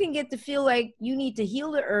you can get to feel like you need to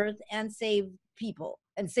heal the earth and save people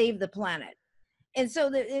and save the planet. And so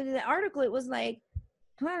in the article, it was like,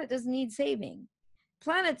 planet doesn't need saving.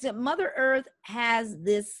 Mother Earth has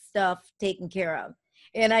this stuff taken care of.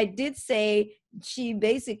 And I did say she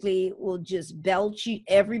basically will just belch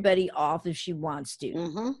everybody off if she wants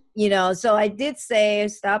to, so I did say,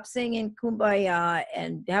 stop singing Kumbaya,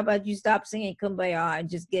 and how about you stop singing Kumbaya and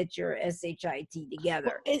just get your SHIT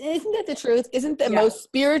together. Well, isn't that the truth? Isn't the most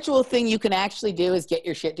spiritual thing you can actually do is get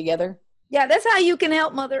your shit together? Yeah, that's how you can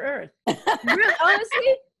help Mother Earth. Really,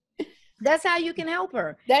 honestly, that's how you can help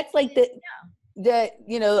her. That's like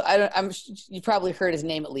you probably heard his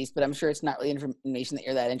name at least, but I'm sure it's not really information that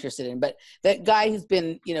you're that interested in. But that guy who's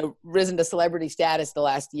been, risen to celebrity status the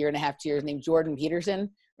last year and a half, 2 years, named Jordan Peterson,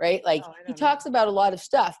 right? Like he talks about a lot of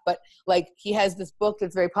stuff, but like he has this book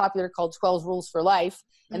that's very popular called 12 Rules for Life.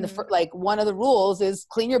 And one of the rules is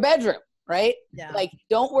clean your bedroom, right? Yeah. Like,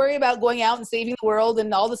 don't worry about going out and saving the world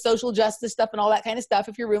and all the social justice stuff and all that kind of stuff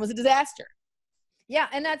if your room is a disaster. Yeah,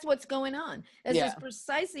 and that's what's going on. That's just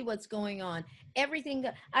precisely what's going on. Everything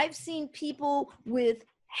I've seen people with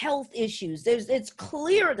health issues. It's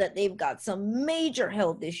clear that they've got some major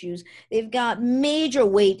health issues. They've got major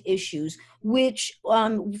weight issues, which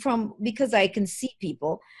because I can see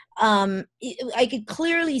people, I could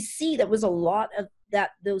clearly see there was a lot of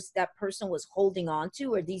that person was holding on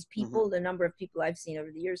to, or these people, the number of people I've seen over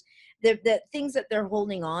the years, the things that they're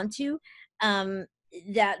holding on to,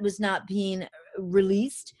 that was not being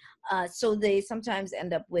released. So they sometimes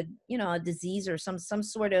end up with, a disease or some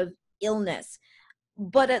sort of illness.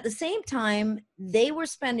 But at the same time, they were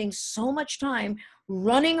spending so much time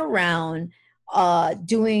running around,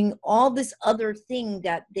 doing all this other thing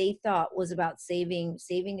that they thought was about saving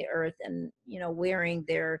the earth, and, wearing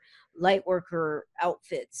their light worker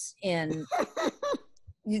outfits and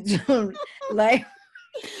like,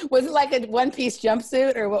 was it like a one-piece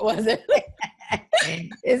jumpsuit or what was it?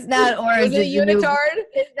 It's not orange. Was it a unitard?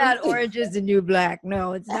 It's not orange is the new black.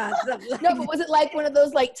 No, it's not. Like no, but was it like one of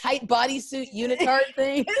those like tight bodysuit unitard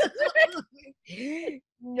things?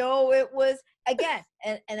 No, it was, again,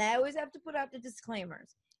 and I always have to put out the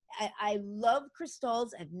disclaimers. I love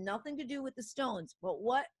crystals. I have nothing to do with the stones. But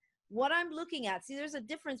what I'm looking at, see, there's a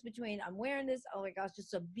difference between I'm wearing this, oh my gosh,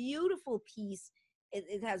 just a beautiful piece.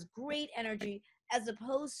 It has great energy, as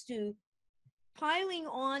opposed to piling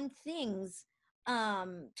on things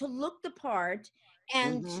to look the part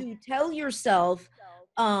and to tell yourself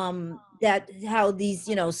that how these,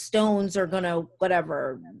 you know, stones are gonna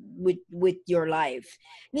whatever with your life.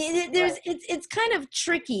 I mean, there's it's kind of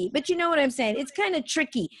tricky, but you know what I'm saying, it's kind of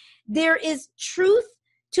tricky. There is truth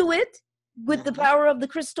to it with the power of the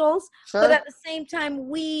crystals, but at the same time,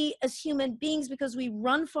 we as human beings, because we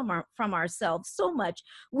run from ourselves so much,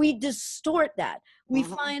 we distort that. We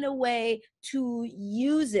find a way to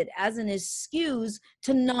use it as an excuse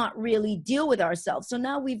to not really deal with ourselves. So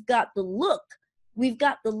now we've got the look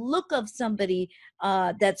of somebody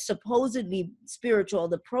that's supposedly spiritual,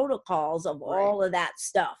 the protocols of all of that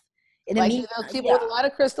stuff. Like those people with a lot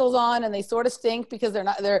of crystals on, and they sort of stink because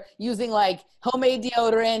they're using like homemade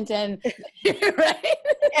deodorant and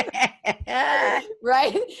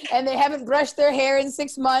right, and they haven't brushed their hair in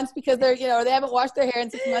 6 months because they haven't washed their hair in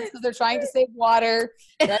 6 months because they're trying to save water.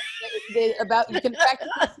 Right? You can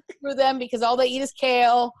practically through them because all they eat is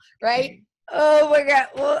kale, right? Oh my God!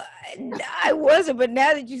 Well, I wasn't, but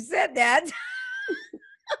now that you said that.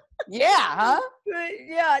 Yeah, huh?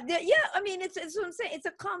 Yeah. I mean, it's what I'm saying. It's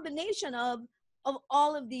a combination of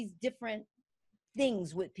all of these different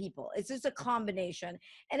things with people. It's just a combination.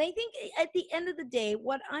 And I think at the end of the day,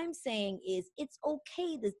 what I'm saying is it's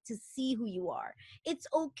okay to see who you are. It's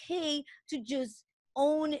okay to just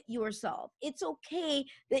own yourself. It's okay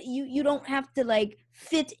that you don't have to like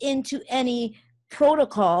fit into any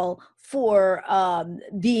protocol for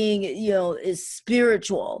being, you know, is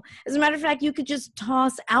spiritual. As a matter of fact, you could just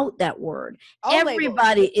toss out that word.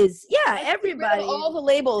 Everybody is, everybody. All the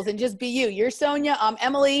labels and just be you. You're Sonia, I'm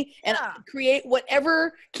Emily, and create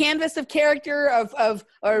whatever canvas of character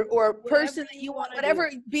or person that you want,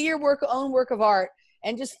 whatever, be your own work of art.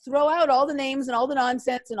 And just throw out all the names and all the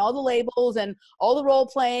nonsense and all the labels and all the role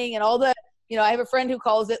playing and all the, you know, I have a friend who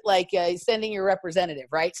calls it like sending your representative,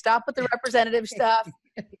 right? Stop with the representative stuff,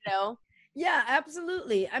 you know? Yeah,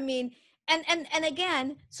 absolutely. I mean, and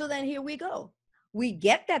again, so then here we go. We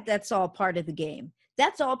get that that's all part of the game.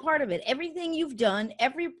 That's all part of it. Everything you've done,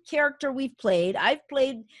 every character we've played, I've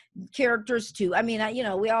played characters too. I mean, you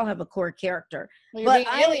know, we all have a core character. Well, you're being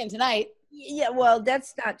an alien tonight. Yeah, well,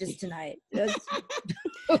 that's not just tonight. That's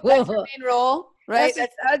your main role, right?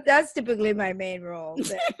 That's typically my main role.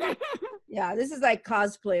 But, yeah, this is like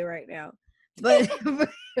cosplay right now. But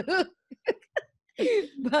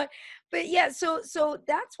but yeah, so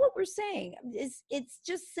that's what we're saying. It's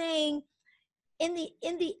just saying in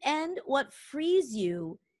the end, what frees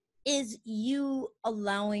you is you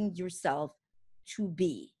allowing yourself to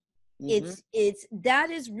be. It's that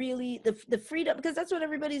is really the freedom, because that's what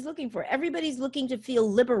everybody's looking for. Everybody's looking to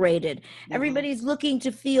feel liberated. Everybody's looking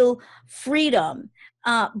to feel freedom.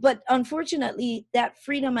 But unfortunately, that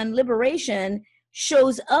freedom and liberation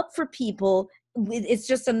shows up for people. It's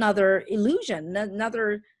just another illusion,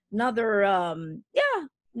 another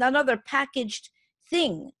packaged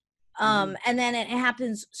thing. And then it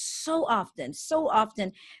happens so often,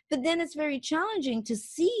 but then it's very challenging to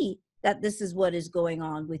see that this is what is going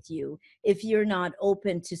on with you if you're not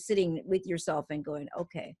open to sitting with yourself and going,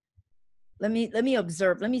 okay, let me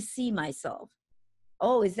observe, let me see myself.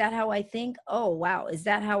 Oh, is that how I think? Oh, wow. Is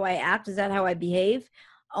that how I act? Is that how I behave?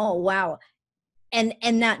 Oh, wow. And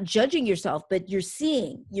not judging yourself, but you're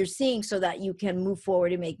seeing so that you can move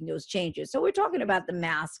forward in making those changes. So we're talking about the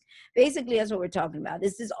mask. Basically, that's what we're talking about.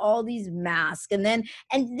 This is all these masks. And then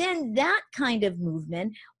that kind of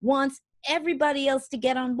movement wants everybody else to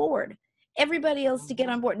get on board.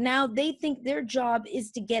 Now they think their job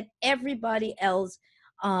is to get everybody else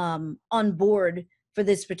on board for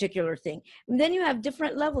this particular thing. And then you have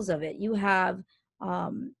different levels of it. You have,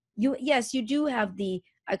 you do have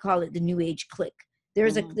I call it the New Age clique.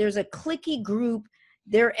 There's a cliquey group.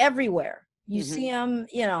 They're everywhere. You see them,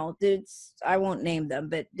 you know, I won't name them,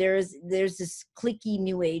 but there's this cliquey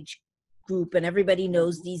New Age group, and everybody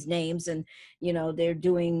knows these names, and, you know, they're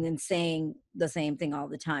doing and saying the same thing all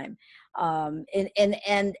the time. And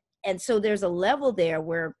so there's a level there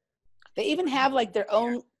where they even have like their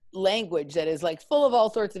own language that is like full of all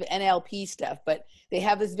sorts of NLP stuff, but they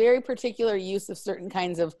have this very particular use of certain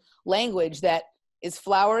kinds of language that is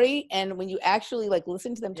flowery, and when you actually like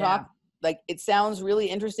listen to them talk, like it sounds really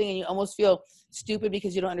interesting, and you almost feel stupid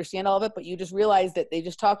because you don't understand all of it, but you just realize that they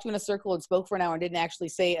just talked to you in a circle and spoke for an hour and didn't actually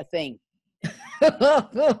say a thing.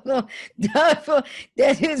 That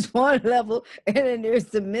is one level, and then there's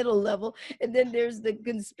the middle level, and then there's the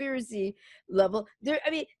conspiracy level.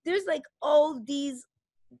 There's like all these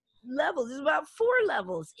levels. There's about 4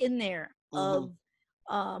 levels in there of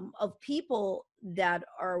people that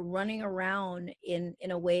are running around in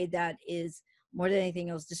a way that is more than anything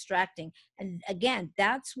else distracting. And again,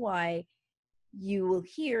 that's why you will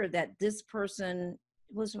hear that this person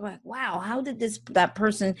was like, wow, how did that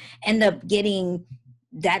person end up getting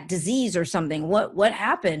that disease or something? What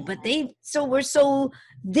happened? But they were so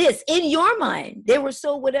this in your mind, they were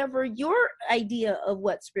so whatever your idea of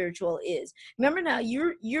what spiritual is. Remember now,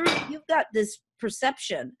 you've got this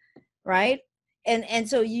perception, right? And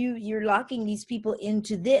so you're locking these people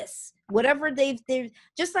into this, whatever they've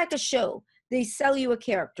just like a show. They sell you a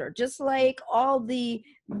character, just like all the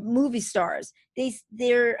movie stars.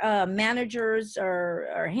 Their managers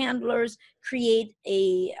or handlers create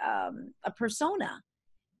a persona,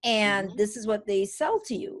 and this is what they sell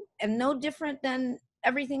to you. And no different than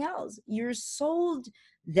everything else. You're sold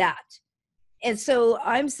that. And so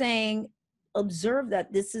I'm saying, observe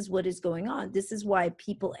that this is what is going on. This is why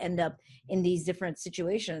people end up in these different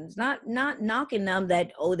situations. Not knocking them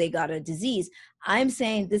that, oh, they got a disease. I'm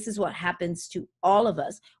saying this is what happens to all of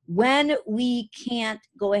us when we can't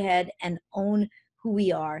go ahead and own who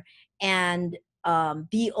we are and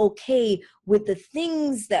be okay with the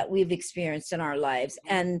things that we've experienced in our lives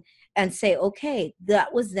and say, okay,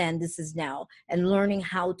 that was then, this is now, and learning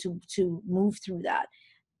how to move through that.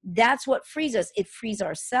 That's what frees us. It frees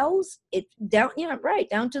our cells. It down,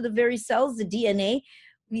 down to the very cells, the DNA.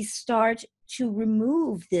 We start to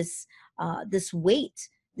remove this weight,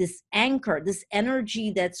 this anchor, this energy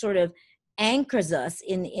that sort of anchors us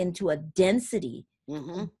into a density.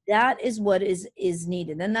 That is what is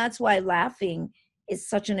needed, and that's why laughing is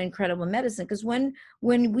such an incredible medicine. Because when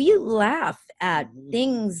we laugh at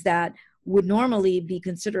things that would normally be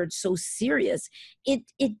considered so serious, it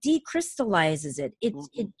decrystallizes it.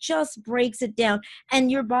 It just breaks it down, and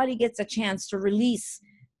your body gets a chance to release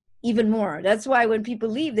even more. That's why when people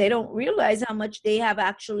leave, they don't realize how much they have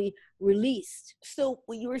actually released. So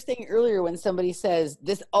what you were saying earlier, when somebody says,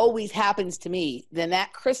 this always happens to me, then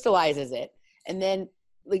that crystallizes it. And then,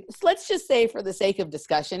 like, let's just say, for the sake of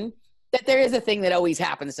discussion, that there is a thing that always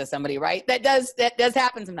happens to somebody, right? That does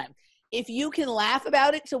happen sometimes. If you can laugh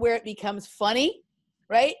about it to where it becomes funny,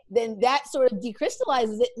 right, then that sort of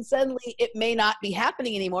decrystallizes it, and suddenly it may not be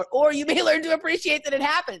happening anymore, or you may learn to appreciate that it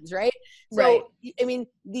happens, right? Right. So, I mean,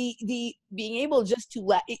 the being able just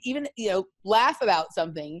to laugh about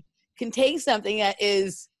something can take something that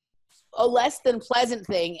is a less than pleasant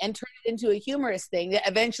thing and turn it into a humorous thing that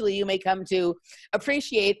eventually you may come to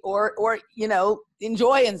appreciate or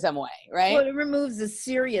enjoy in some way, right? Well, it removes the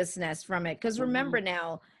seriousness from it. Because remember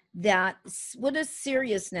now that what a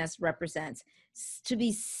seriousness represents. To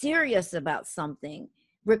be serious about something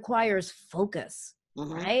requires focus,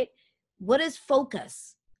 right? What is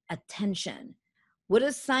focus? Attention. What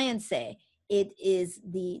does science say? It is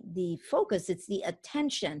the focus. It's the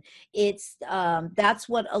attention. It's that's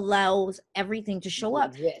what allows everything to show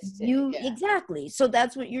up. Exactly. So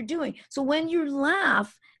that's what you're doing. So when you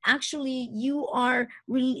laugh, actually you are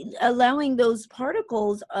allowing those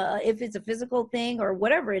particles, if it's a physical thing or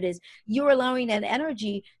whatever it is, you're allowing that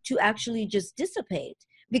energy to actually just dissipate,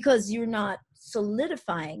 because you're not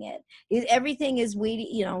solidifying it. Everything is waiting.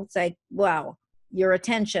 It's like, wow, your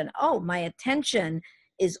attention. Oh, my attention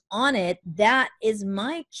is on it. That is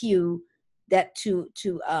my cue that to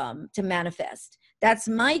manifest. That's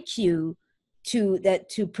my cue to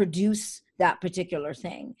produce that particular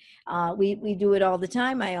thing. We do it all the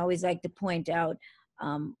time. I always like to point out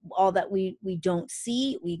all that we don't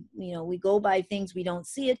see. We go by things, we don't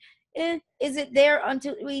see it. Is it there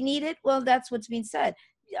until we need it? Well, that's what's being said.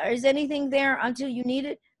 Is anything there until you need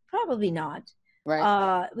it? Probably not.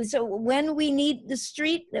 Right. So when we need the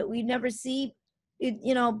street that we never see,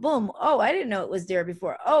 boom. Oh, I didn't know it was there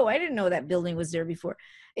before. Oh, I didn't know that building was there before.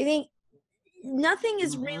 I think nothing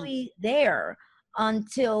is really there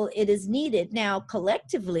until it is needed. Now,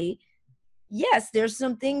 collectively, yes, there's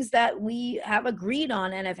some things that we have agreed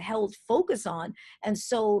on and have held focus on. And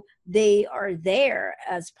so they are there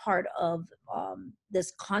as part of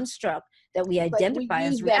this construct that we identify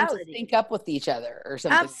as reality. To sync up with each other or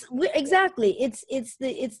something. Absolutely, exactly. It's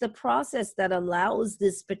the process that allows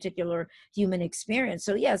this particular human experience.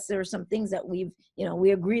 So yes, there are some things that we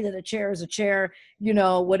agree that a chair is a chair,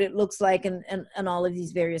 what it looks like and all of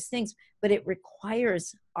these various things, but it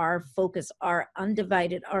requires our focus, our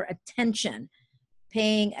undivided, our attention,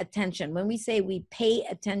 paying attention. When we say we pay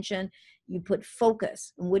attention, you put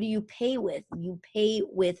focus. And what do you pay with? You pay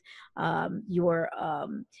with your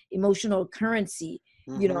emotional currency,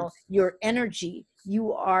 your energy.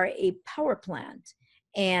 You are a power plant.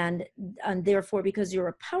 And therefore, because you're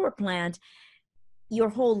a power plant, your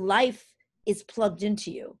whole life is plugged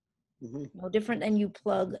into you. No different than you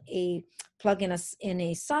plug in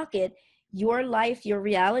a socket. Your life, your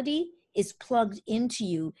reality is plugged into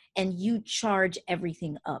you, and you charge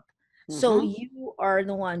everything up. So you are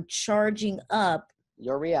the one charging up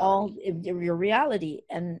Your reality. Your reality,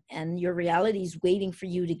 and your reality is waiting for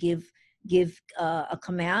you to give a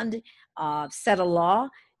command, set a law.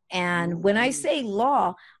 And when I say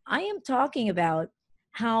law, I am talking about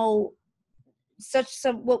how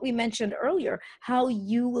what we mentioned earlier, how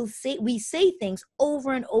we say things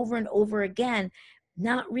over and over and over again,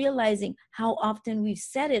 not realizing how often we've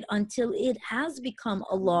said it until it has become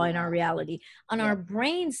a law in our reality. And our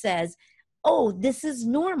brain says, oh, this is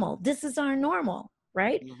normal. This is our normal,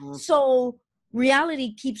 right? So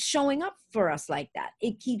reality keeps showing up for us like that.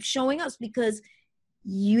 It keeps showing us because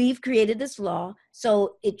you've created this law.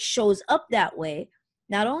 So it shows up that way.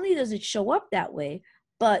 Not only does it show up that way,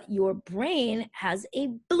 but your brain has a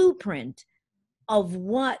blueprint of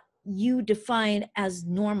what you define as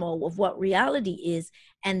normal, of what reality is,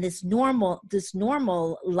 and this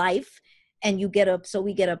normal life. And you get up, so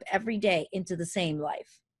we get up every day into the same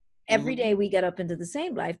life. Every day we get up into the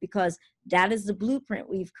same life because that is the blueprint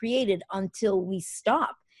we've created until we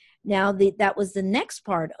stop. Now, that was the next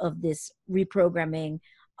part of this reprogramming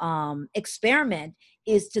experiment,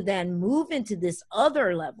 is to then move into this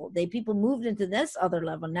other level. People moved into this other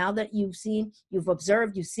level. Now that you've seen, you've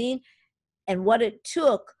observed, you've seen, and what it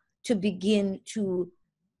took to begin to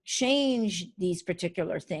change these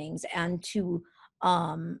particular things, and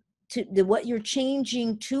what you're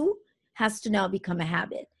changing to has to now become a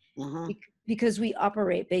habit. Because we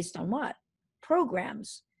operate based on what?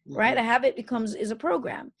 Programs, right? A habit is a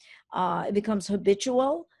program. It becomes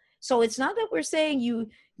habitual. So it's not that we're saying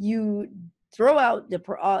you throw out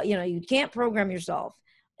you can't program yourself.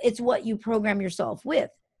 It's what you program yourself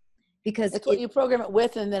with. Because it's what you program it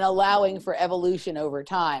with, and then allowing for evolution over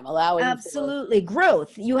time, allowing absolutely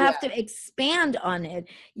growth. You have to expand on it.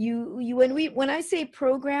 When I say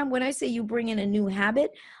program, when I say you bring in a new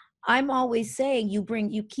habit, I'm always saying you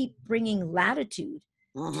keep bringing latitude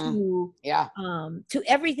to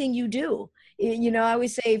everything you do. I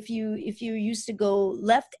always say if you used to go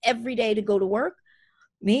left every day to go to work,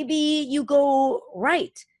 maybe you go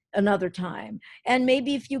right another time. And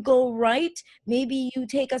maybe if you go right, maybe you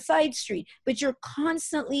take a side street, but you're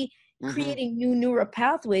constantly creating new neural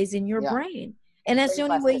pathways in your brain. And that's the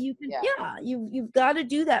only way you can, you've got to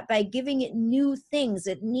do that by giving it new things.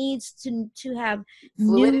 It needs to have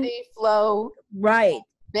fluidity, flow. Right.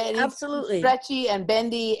 Bendy, absolutely. Stretchy and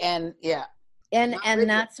bendy and And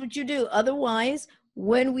that's what you do. Otherwise,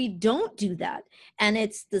 when we don't do that, and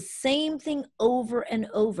it's the same thing over and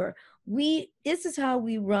over, this is how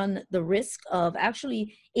we run the risk of,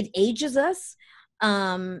 actually, it ages us.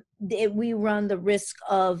 We run the risk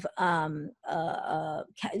of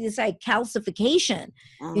it's like calcification.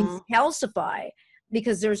 You calcify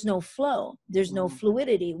because there's no flow, there's no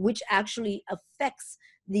fluidity, which actually affects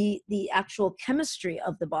the actual chemistry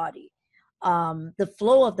of the body, the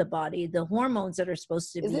flow of the body, the hormones that are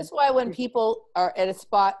supposed to be. Is this why when people are at a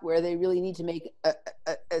spot where they really need to make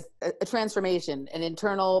a transformation, an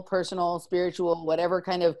internal, personal, spiritual, whatever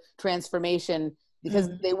kind of transformation, because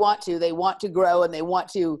they want to grow and they want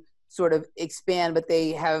to sort of expand, but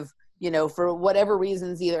they have, for whatever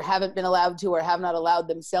reasons, either haven't been allowed to or have not allowed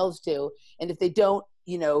themselves to. And if they don't,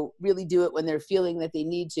 really do it when they're feeling that they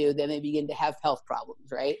need to, then they begin to have health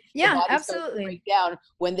problems, right? Yeah, absolutely. Break down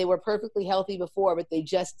when they were perfectly healthy before, but they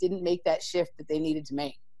just didn't make that shift that they needed to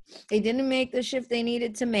make. They didn't make the shift they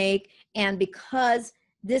needed to make. And because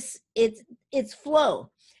it's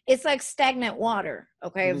flow. It's like stagnant water.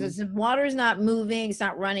 Okay. If the water is not moving, it's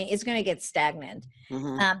not running, it's going to get stagnant.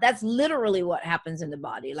 That's literally what happens in the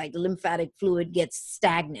body. Like the lymphatic fluid gets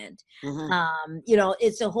stagnant.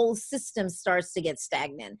 It's the whole system starts to get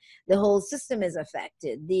stagnant. The whole system is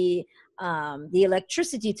affected. The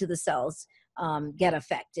electricity to the cells get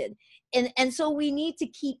affected. And so we need to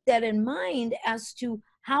keep that in mind as to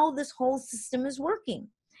how this whole system is working.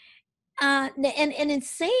 And in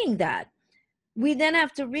saying that, we then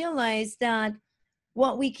have to realize that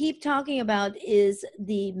what we keep talking about is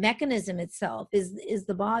the mechanism itself, is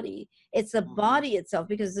the body. It's the body itself,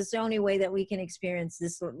 because it's the only way that we can experience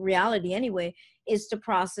this reality anyway, is to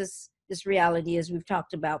process this reality, as we've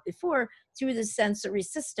talked about before, through the sensory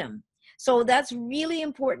system. So that's really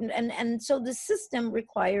important. And so the system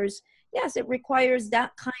requires, it requires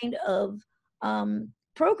that kind of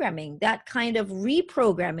programming, that kind of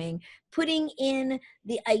reprogramming, putting in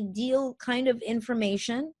the ideal kind of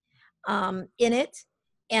information in it,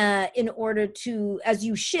 in order to, as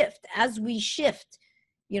we shift,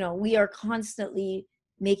 we are constantly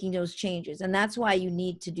making those changes. And that's why you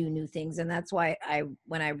need to do new things. And that's why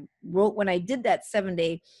when I did that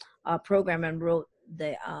 7-day program and wrote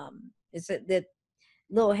the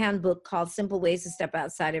little handbook called Simple Ways to Step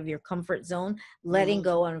Outside of Your Comfort Zone, letting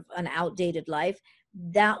go of an outdated life.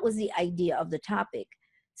 that was the idea of the topic.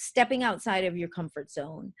 Stepping outside of your comfort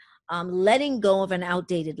zone, letting go of an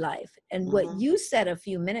outdated life. And what you said a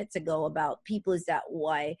few minutes ago about people, is that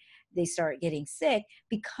why they start getting sick?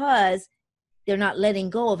 Because they're not letting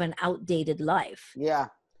go of an outdated life. Yeah.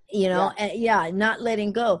 You know, and not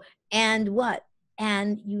letting go. And what?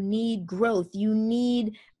 And you need growth. You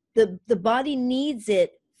need the body needs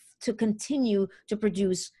it to continue to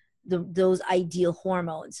produce those ideal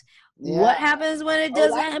hormones. What happens when it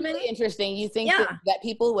doesn't happen? Really interesting. You think that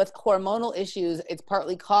people with hormonal issues, it's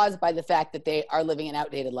partly caused by the fact that they are living an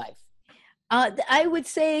outdated life? I would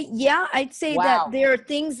say, I'd say that there are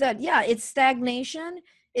things that, it's stagnation.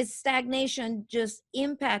 It's stagnation just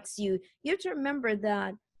impacts you. You have to remember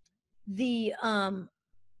that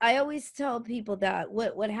I always tell people that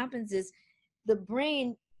what happens is the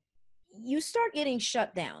brain, you start getting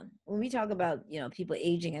shut down when we talk about, people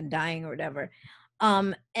aging and dying or whatever.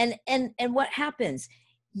 And what happens?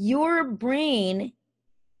 Your brain,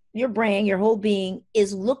 your whole being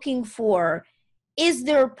is looking for, is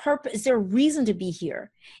there a purpose? Is there a reason to be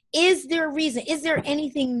here? Is there a reason? Is there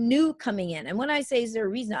anything new coming in? And when I say, is there a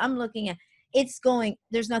reason, I'm looking at,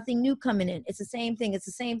 there's nothing new coming in. It's the same thing. It's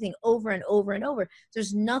the same thing over and over and over.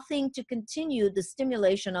 There's nothing to continue the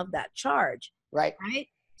stimulation of that charge. Right.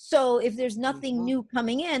 So if there's nothing new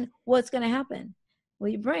coming in, what's going to happen? Well,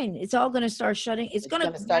 your brain, it's all going to start shutting. It's going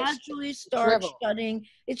to gradually start shutting.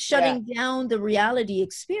 It's shutting down the reality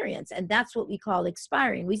experience. And that's what we call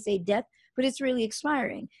expiring. We say death, but it's really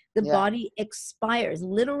expiring. The body expires,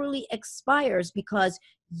 literally expires, because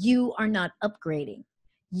you are not upgrading.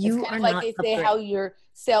 You are not like they say how your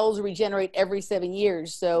cells regenerate every 7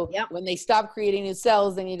 years. So when they stop creating new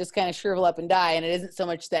cells, then you just kind of shrivel up and die. And it isn't so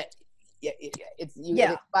much that get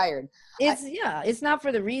expired. It's not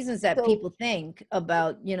for the reasons that people think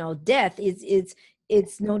about, death.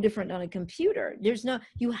 It's no different on a computer.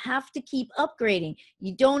 You have to keep upgrading.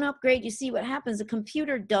 You don't upgrade, you see what happens. The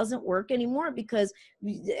computer doesn't work anymore because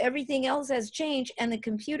everything else has changed, and the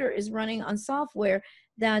computer is running on software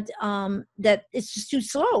that it's just too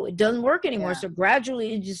slow. It doesn't work anymore. So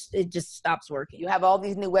gradually it just stops working. You have all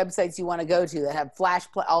these new websites you want to go to that have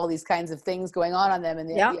all these kinds of things going on them.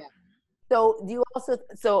 And so do you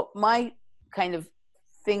also, my kind of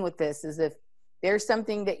thing with this is, if there's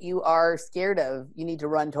something that you are scared of, you need to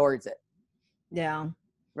run towards it. Yeah.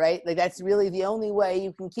 Right? Like that's really the only way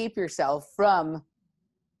you can keep yourself from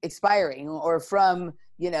expiring or from,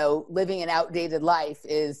 living an outdated life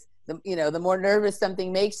is the more nervous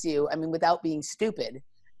something makes you, I mean, without being stupid.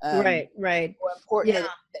 Right. More important,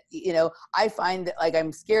 I find that like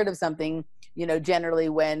I'm scared of something, generally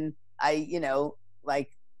when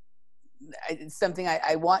it's something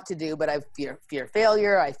I want to do, but I fear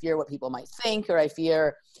failure. I fear what people might think, or I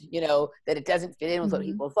fear, that it doesn't fit in with what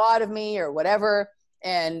people thought of me or whatever.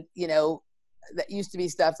 And, that used to be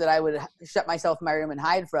stuff that I would shut myself in my room and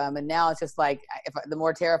hide from. And now it's just like, the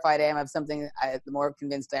more terrified I am of something, the more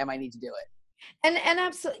convinced I am I need to do it. And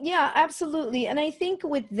absolutely. And I think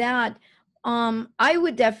with that, I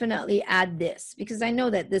would definitely add this, because I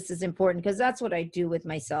know that this is important, because that's what I do with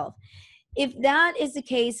myself. If that is the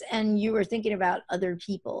case and you were thinking about other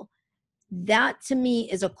people, that to me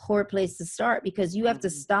is a core place to start, because you have to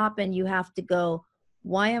stop and you have to go,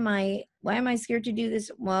 why am I scared to do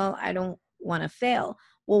this? Well, I don't want to fail.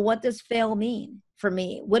 Well, what does fail mean for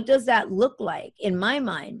me? What does that look like in my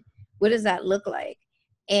mind? What does that look like?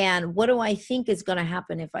 And what do I think is going to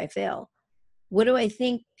happen if I fail? What do I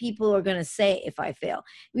think people are going to say if I fail?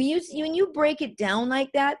 When you break it down like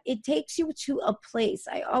that, it takes you to a place.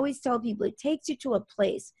 I always tell people, it takes you to a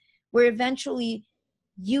place where eventually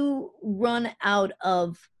you run out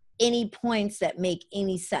of any points that make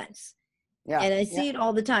any sense. Yeah. And I see it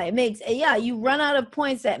all the time. You run out of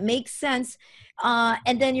points that make sense,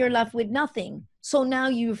 and then you're left with nothing. So now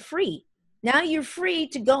you're free. Now you're free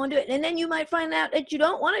to go and do it. And then you might find out that you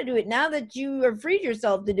don't want to do it. Now that you have freed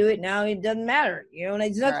yourself to do it, now it doesn't matter.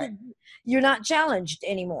 It's nothing, you're not challenged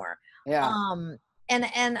anymore. Yeah.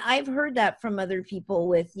 And I've heard that from other people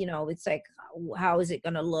with, it's like, how is it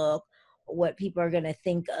going to look? What people are going to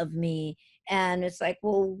think of me? And it's like,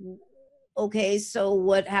 well, okay, so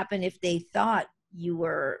what happened if they thought you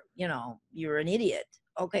were, you're an idiot?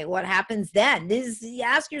 Okay, what happens then? You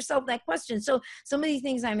ask yourself that question. So somebody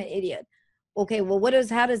thinks I'm an idiot. Okay, well,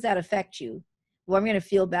 how does that affect you? Well, I'm going to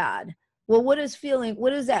feel bad. Well, what does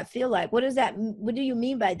that feel like? What do you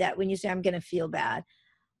mean by that when you say I'm going to feel bad?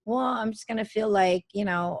 Well, I'm just going to feel like,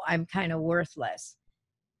 I'm kind of worthless.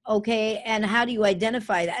 Okay, and how do you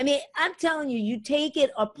identify that? I mean, I'm telling you, you take it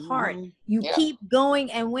apart. You keep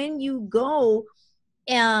going, and when you go,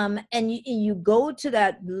 And you go to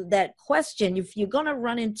that question. If you're gonna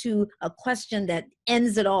run into a question that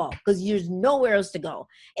ends it all, because there's nowhere else to go,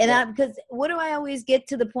 and because what do I always get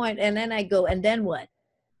to the point, and then I go, and then what?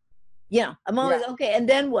 I'm always okay, and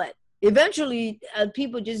then what? Eventually,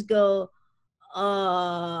 people just go,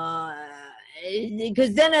 because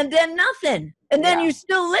then and then nothing, and then you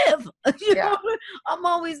still live. Know? I'm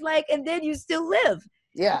always like, and then you still live.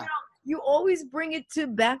 Yeah. You always bring it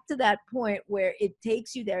back to that point where it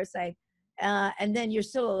takes you there. It's like, and then you're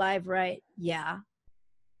still alive, right? Yeah.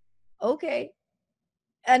 Okay.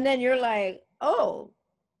 And then you're like, oh,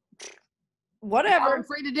 whatever. I'm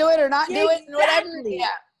free to do it or not do it, and whatever. Yeah.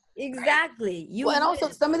 Exactly. And also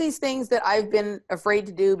some of these things that I've been afraid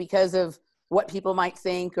to do because of what people might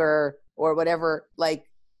think or whatever, like,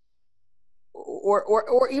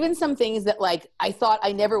 or even some things that, like, I thought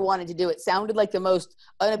I never wanted to do. It sounded like the most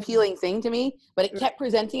unappealing thing to me, but it kept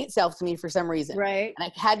presenting itself to me for some reason. Right. And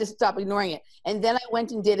I had to stop ignoring it. And then I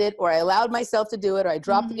went and did it, or I allowed myself to do it, or I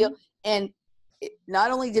dropped the deal. And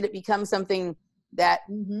not only did it become something that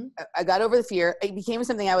I got over the fear, it became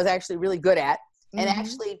something I was actually really good at. And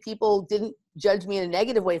actually people didn't judge me in a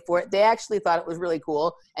negative way for it. They actually thought it was really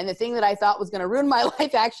cool. And the thing that I thought was going to ruin my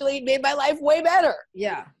life actually made my life way better.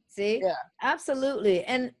 Yeah. See? Yeah. Absolutely.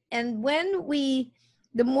 And when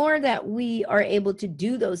the more that we are able to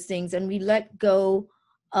do those things and we let go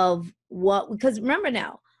of because remember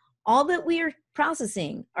now, all that we are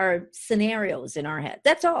processing are scenarios in our head.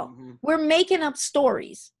 That's all. We're making up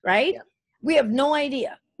stories, right? Yeah. We have no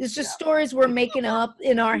idea. It's just stories we're making up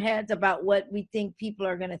in our heads about what we think people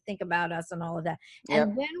are going to think about us and all of that.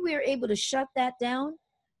 And when we're able to shut that down,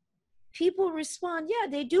 people respond. Yeah,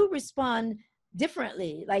 they do respond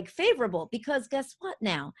differently, like favorable, because guess what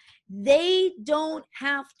now? They don't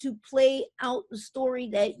have to play out the story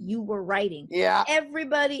that you were writing. Yeah.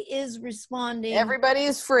 Everybody is responding. Everybody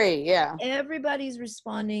is free. Yeah. Everybody's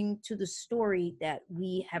responding to the story that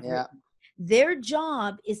we have written. Their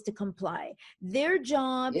job is to comply. Their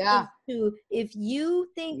job is to, if you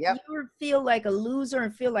think you feel like a loser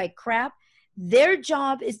and feel like crap, their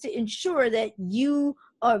job is to ensure that you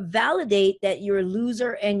validate that you're a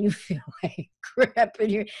loser and you feel like crap.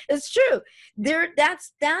 And it's true.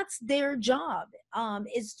 That's their job,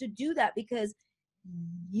 is to do that, because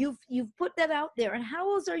you've put that out there. And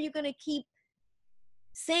how else are you going to keep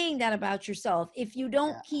saying that about yourself if you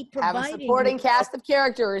don't keep providing? Have a supporting cast of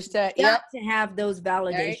characters to have those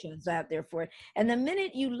validations out there for it. And the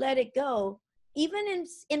minute you let it go, even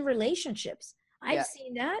in relationships, I've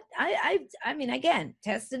seen that. I mean, again,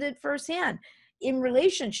 tested it firsthand. In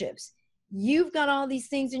relationships, you've got all these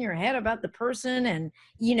things in your head about the person, and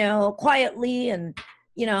quietly, and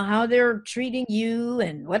how they're treating you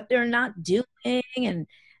and what they're not doing, and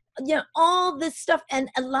all this stuff. And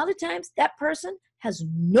a lot of times that person has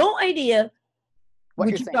no idea what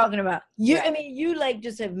you're talking about. I mean, you like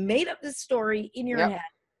just have made up this story in your head.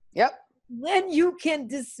 Yep. When you can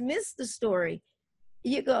dismiss the story,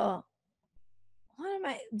 you go,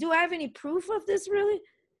 do I have any proof of this really?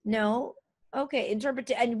 No. Okay.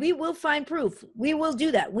 Interpret. And we will find proof. We will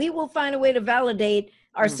do that. We will find a way to validate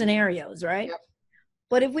our scenarios. Right. Yep.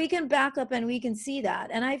 But if we can back up and we can see that,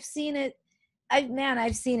 and I've seen it,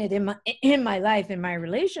 I've seen it in my life, in my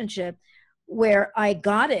relationship, where I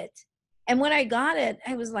got it. And when I got it,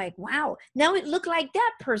 I was like, wow, now it looked like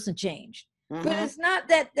that person changed. But it's not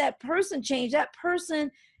that person changed. That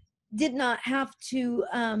person did not have to.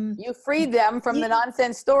 You freed them from the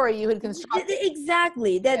nonsense story you had constructed.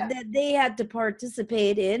 Exactly. That they had to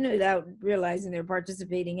participate in without realizing they're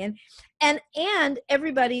participating in. And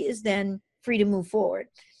everybody is then free to move forward.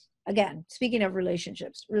 Again, speaking of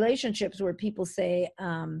relationships where people say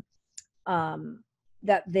that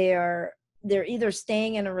they're either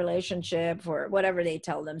staying in a relationship or whatever they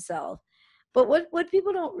tell themselves. But what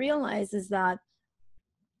people don't realize is that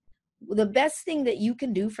the best thing that you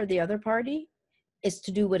can do for the other party is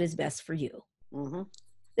to do what is best for you.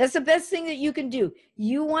 That's the best thing that you can do.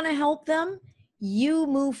 You want to help them, you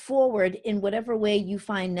move forward in whatever way you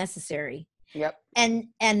find necessary. Yep. And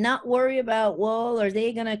not worry about, well, are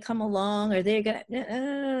they going to come along? Are they going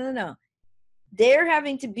to, no. They're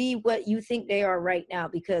having to be what you think they are right now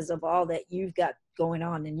because of all that you've got going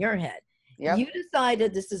on in your head. Yep. You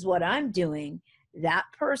decided this is what I'm doing. That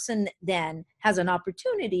person then has an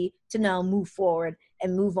opportunity to now move forward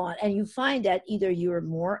and move on. And you find that either you're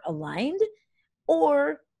more aligned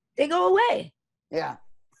or they go away. Yeah.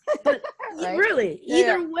 But right? Really,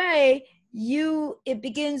 either way, it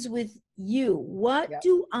begins with you. What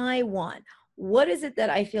do I want? What is it that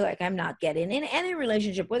I feel like I'm not getting in any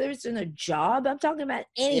relationship, whether it's in a job, I'm talking about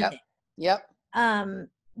anything. Yep.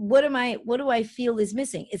 what do I feel is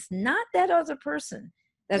missing? It's not that other person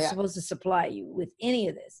that's supposed to supply you with any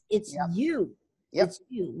of this. It's you. It's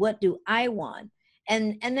you. What do I want?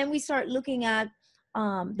 And then we start looking at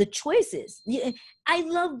the choices. I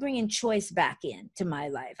love bringing choice back into my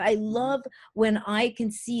life. I love when I can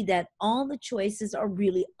see that all the choices are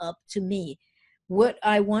really up to me. What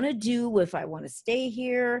I want to do, if I want to stay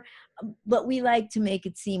here, but we like to make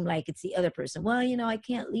it seem like it's the other person. Well, I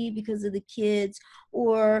can't leave because of the kids,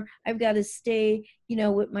 or I've got to stay,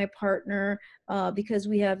 with my partner because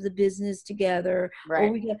we have the business together. Right.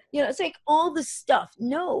 Or we got, it's like all the stuff.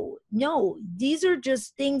 No, these are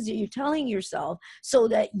just things that you're telling yourself so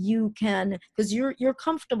that you can, because you're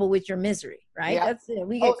comfortable with your misery, right? Yeah. That's it.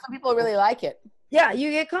 Some people really like it. Yeah,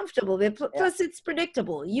 you get comfortable. Plus, it's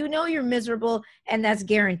predictable. You're miserable, and that's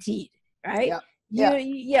guaranteed, right?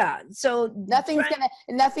 So nothing's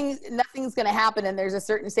gonna happen, and there's a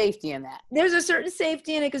certain safety in that. There's a certain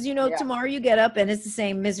safety in it because tomorrow you get up and it's the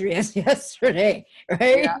same misery as yesterday,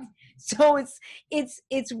 right? Yeah. So it's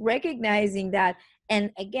recognizing that,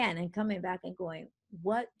 and again, and coming back and going,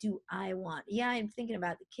 what do I want? Yeah, I'm thinking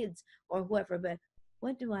about the kids or whoever, but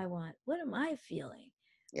what do I want? What am I feeling?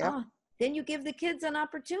 Yeah. Then you give the kids an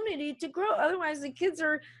opportunity to grow. Otherwise, the kids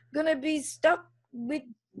are going to be stuck with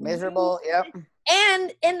miserable. Yep.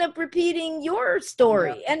 And end up repeating your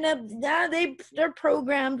story. Yep. And they're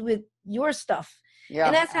programmed with your stuff. Yeah.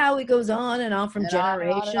 And that's how it goes on and on from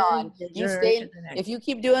generation on. If you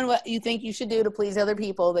keep doing what you think you should do to please other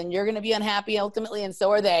people, then you're going to be unhappy ultimately, and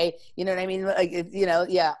so are they. You know what I mean?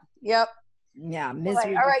 Yeah. Yep. Yeah.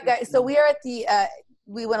 Misery. All right, guys. So we are at the.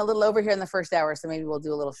 We went a little over here in the first hour, so maybe we'll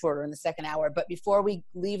do a little shorter in the second hour. But before we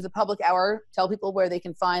leave the public hour, tell people where they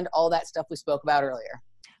can find all that stuff we spoke about earlier.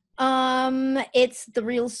 It's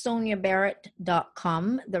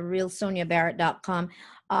therealsoniabarret.com, therealsoniabarret.com.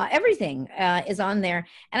 Everything is on there.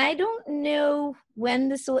 And I don't know when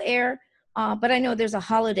this will air, but I know there's a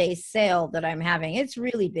holiday sale that I'm having. It's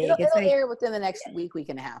really big. It'll air within the next week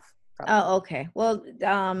and a half. Probably. Oh, okay. Well,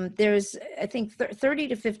 there's, I think 30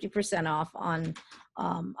 to 50% off on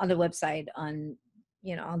the website on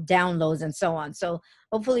downloads and so on. So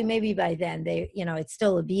hopefully maybe by then it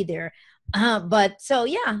still will be there. But so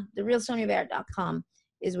therealsoniabarret.com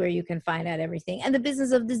is where you can find out everything, and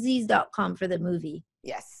thebusinessofdisease.com for the movie.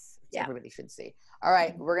 Yes. Everybody should see. All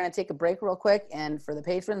right. We're going to take a break real quick. And for the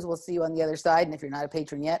patrons, we'll see you on the other side. And if you're not a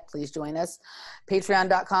patron yet, please join us.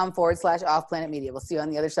 Patreon.com/Off Planet Media. We'll see you on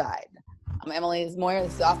the other side. I'm Emily Moyer.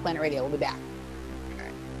 This is Off Planet Radio. We'll be back. All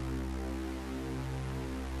right.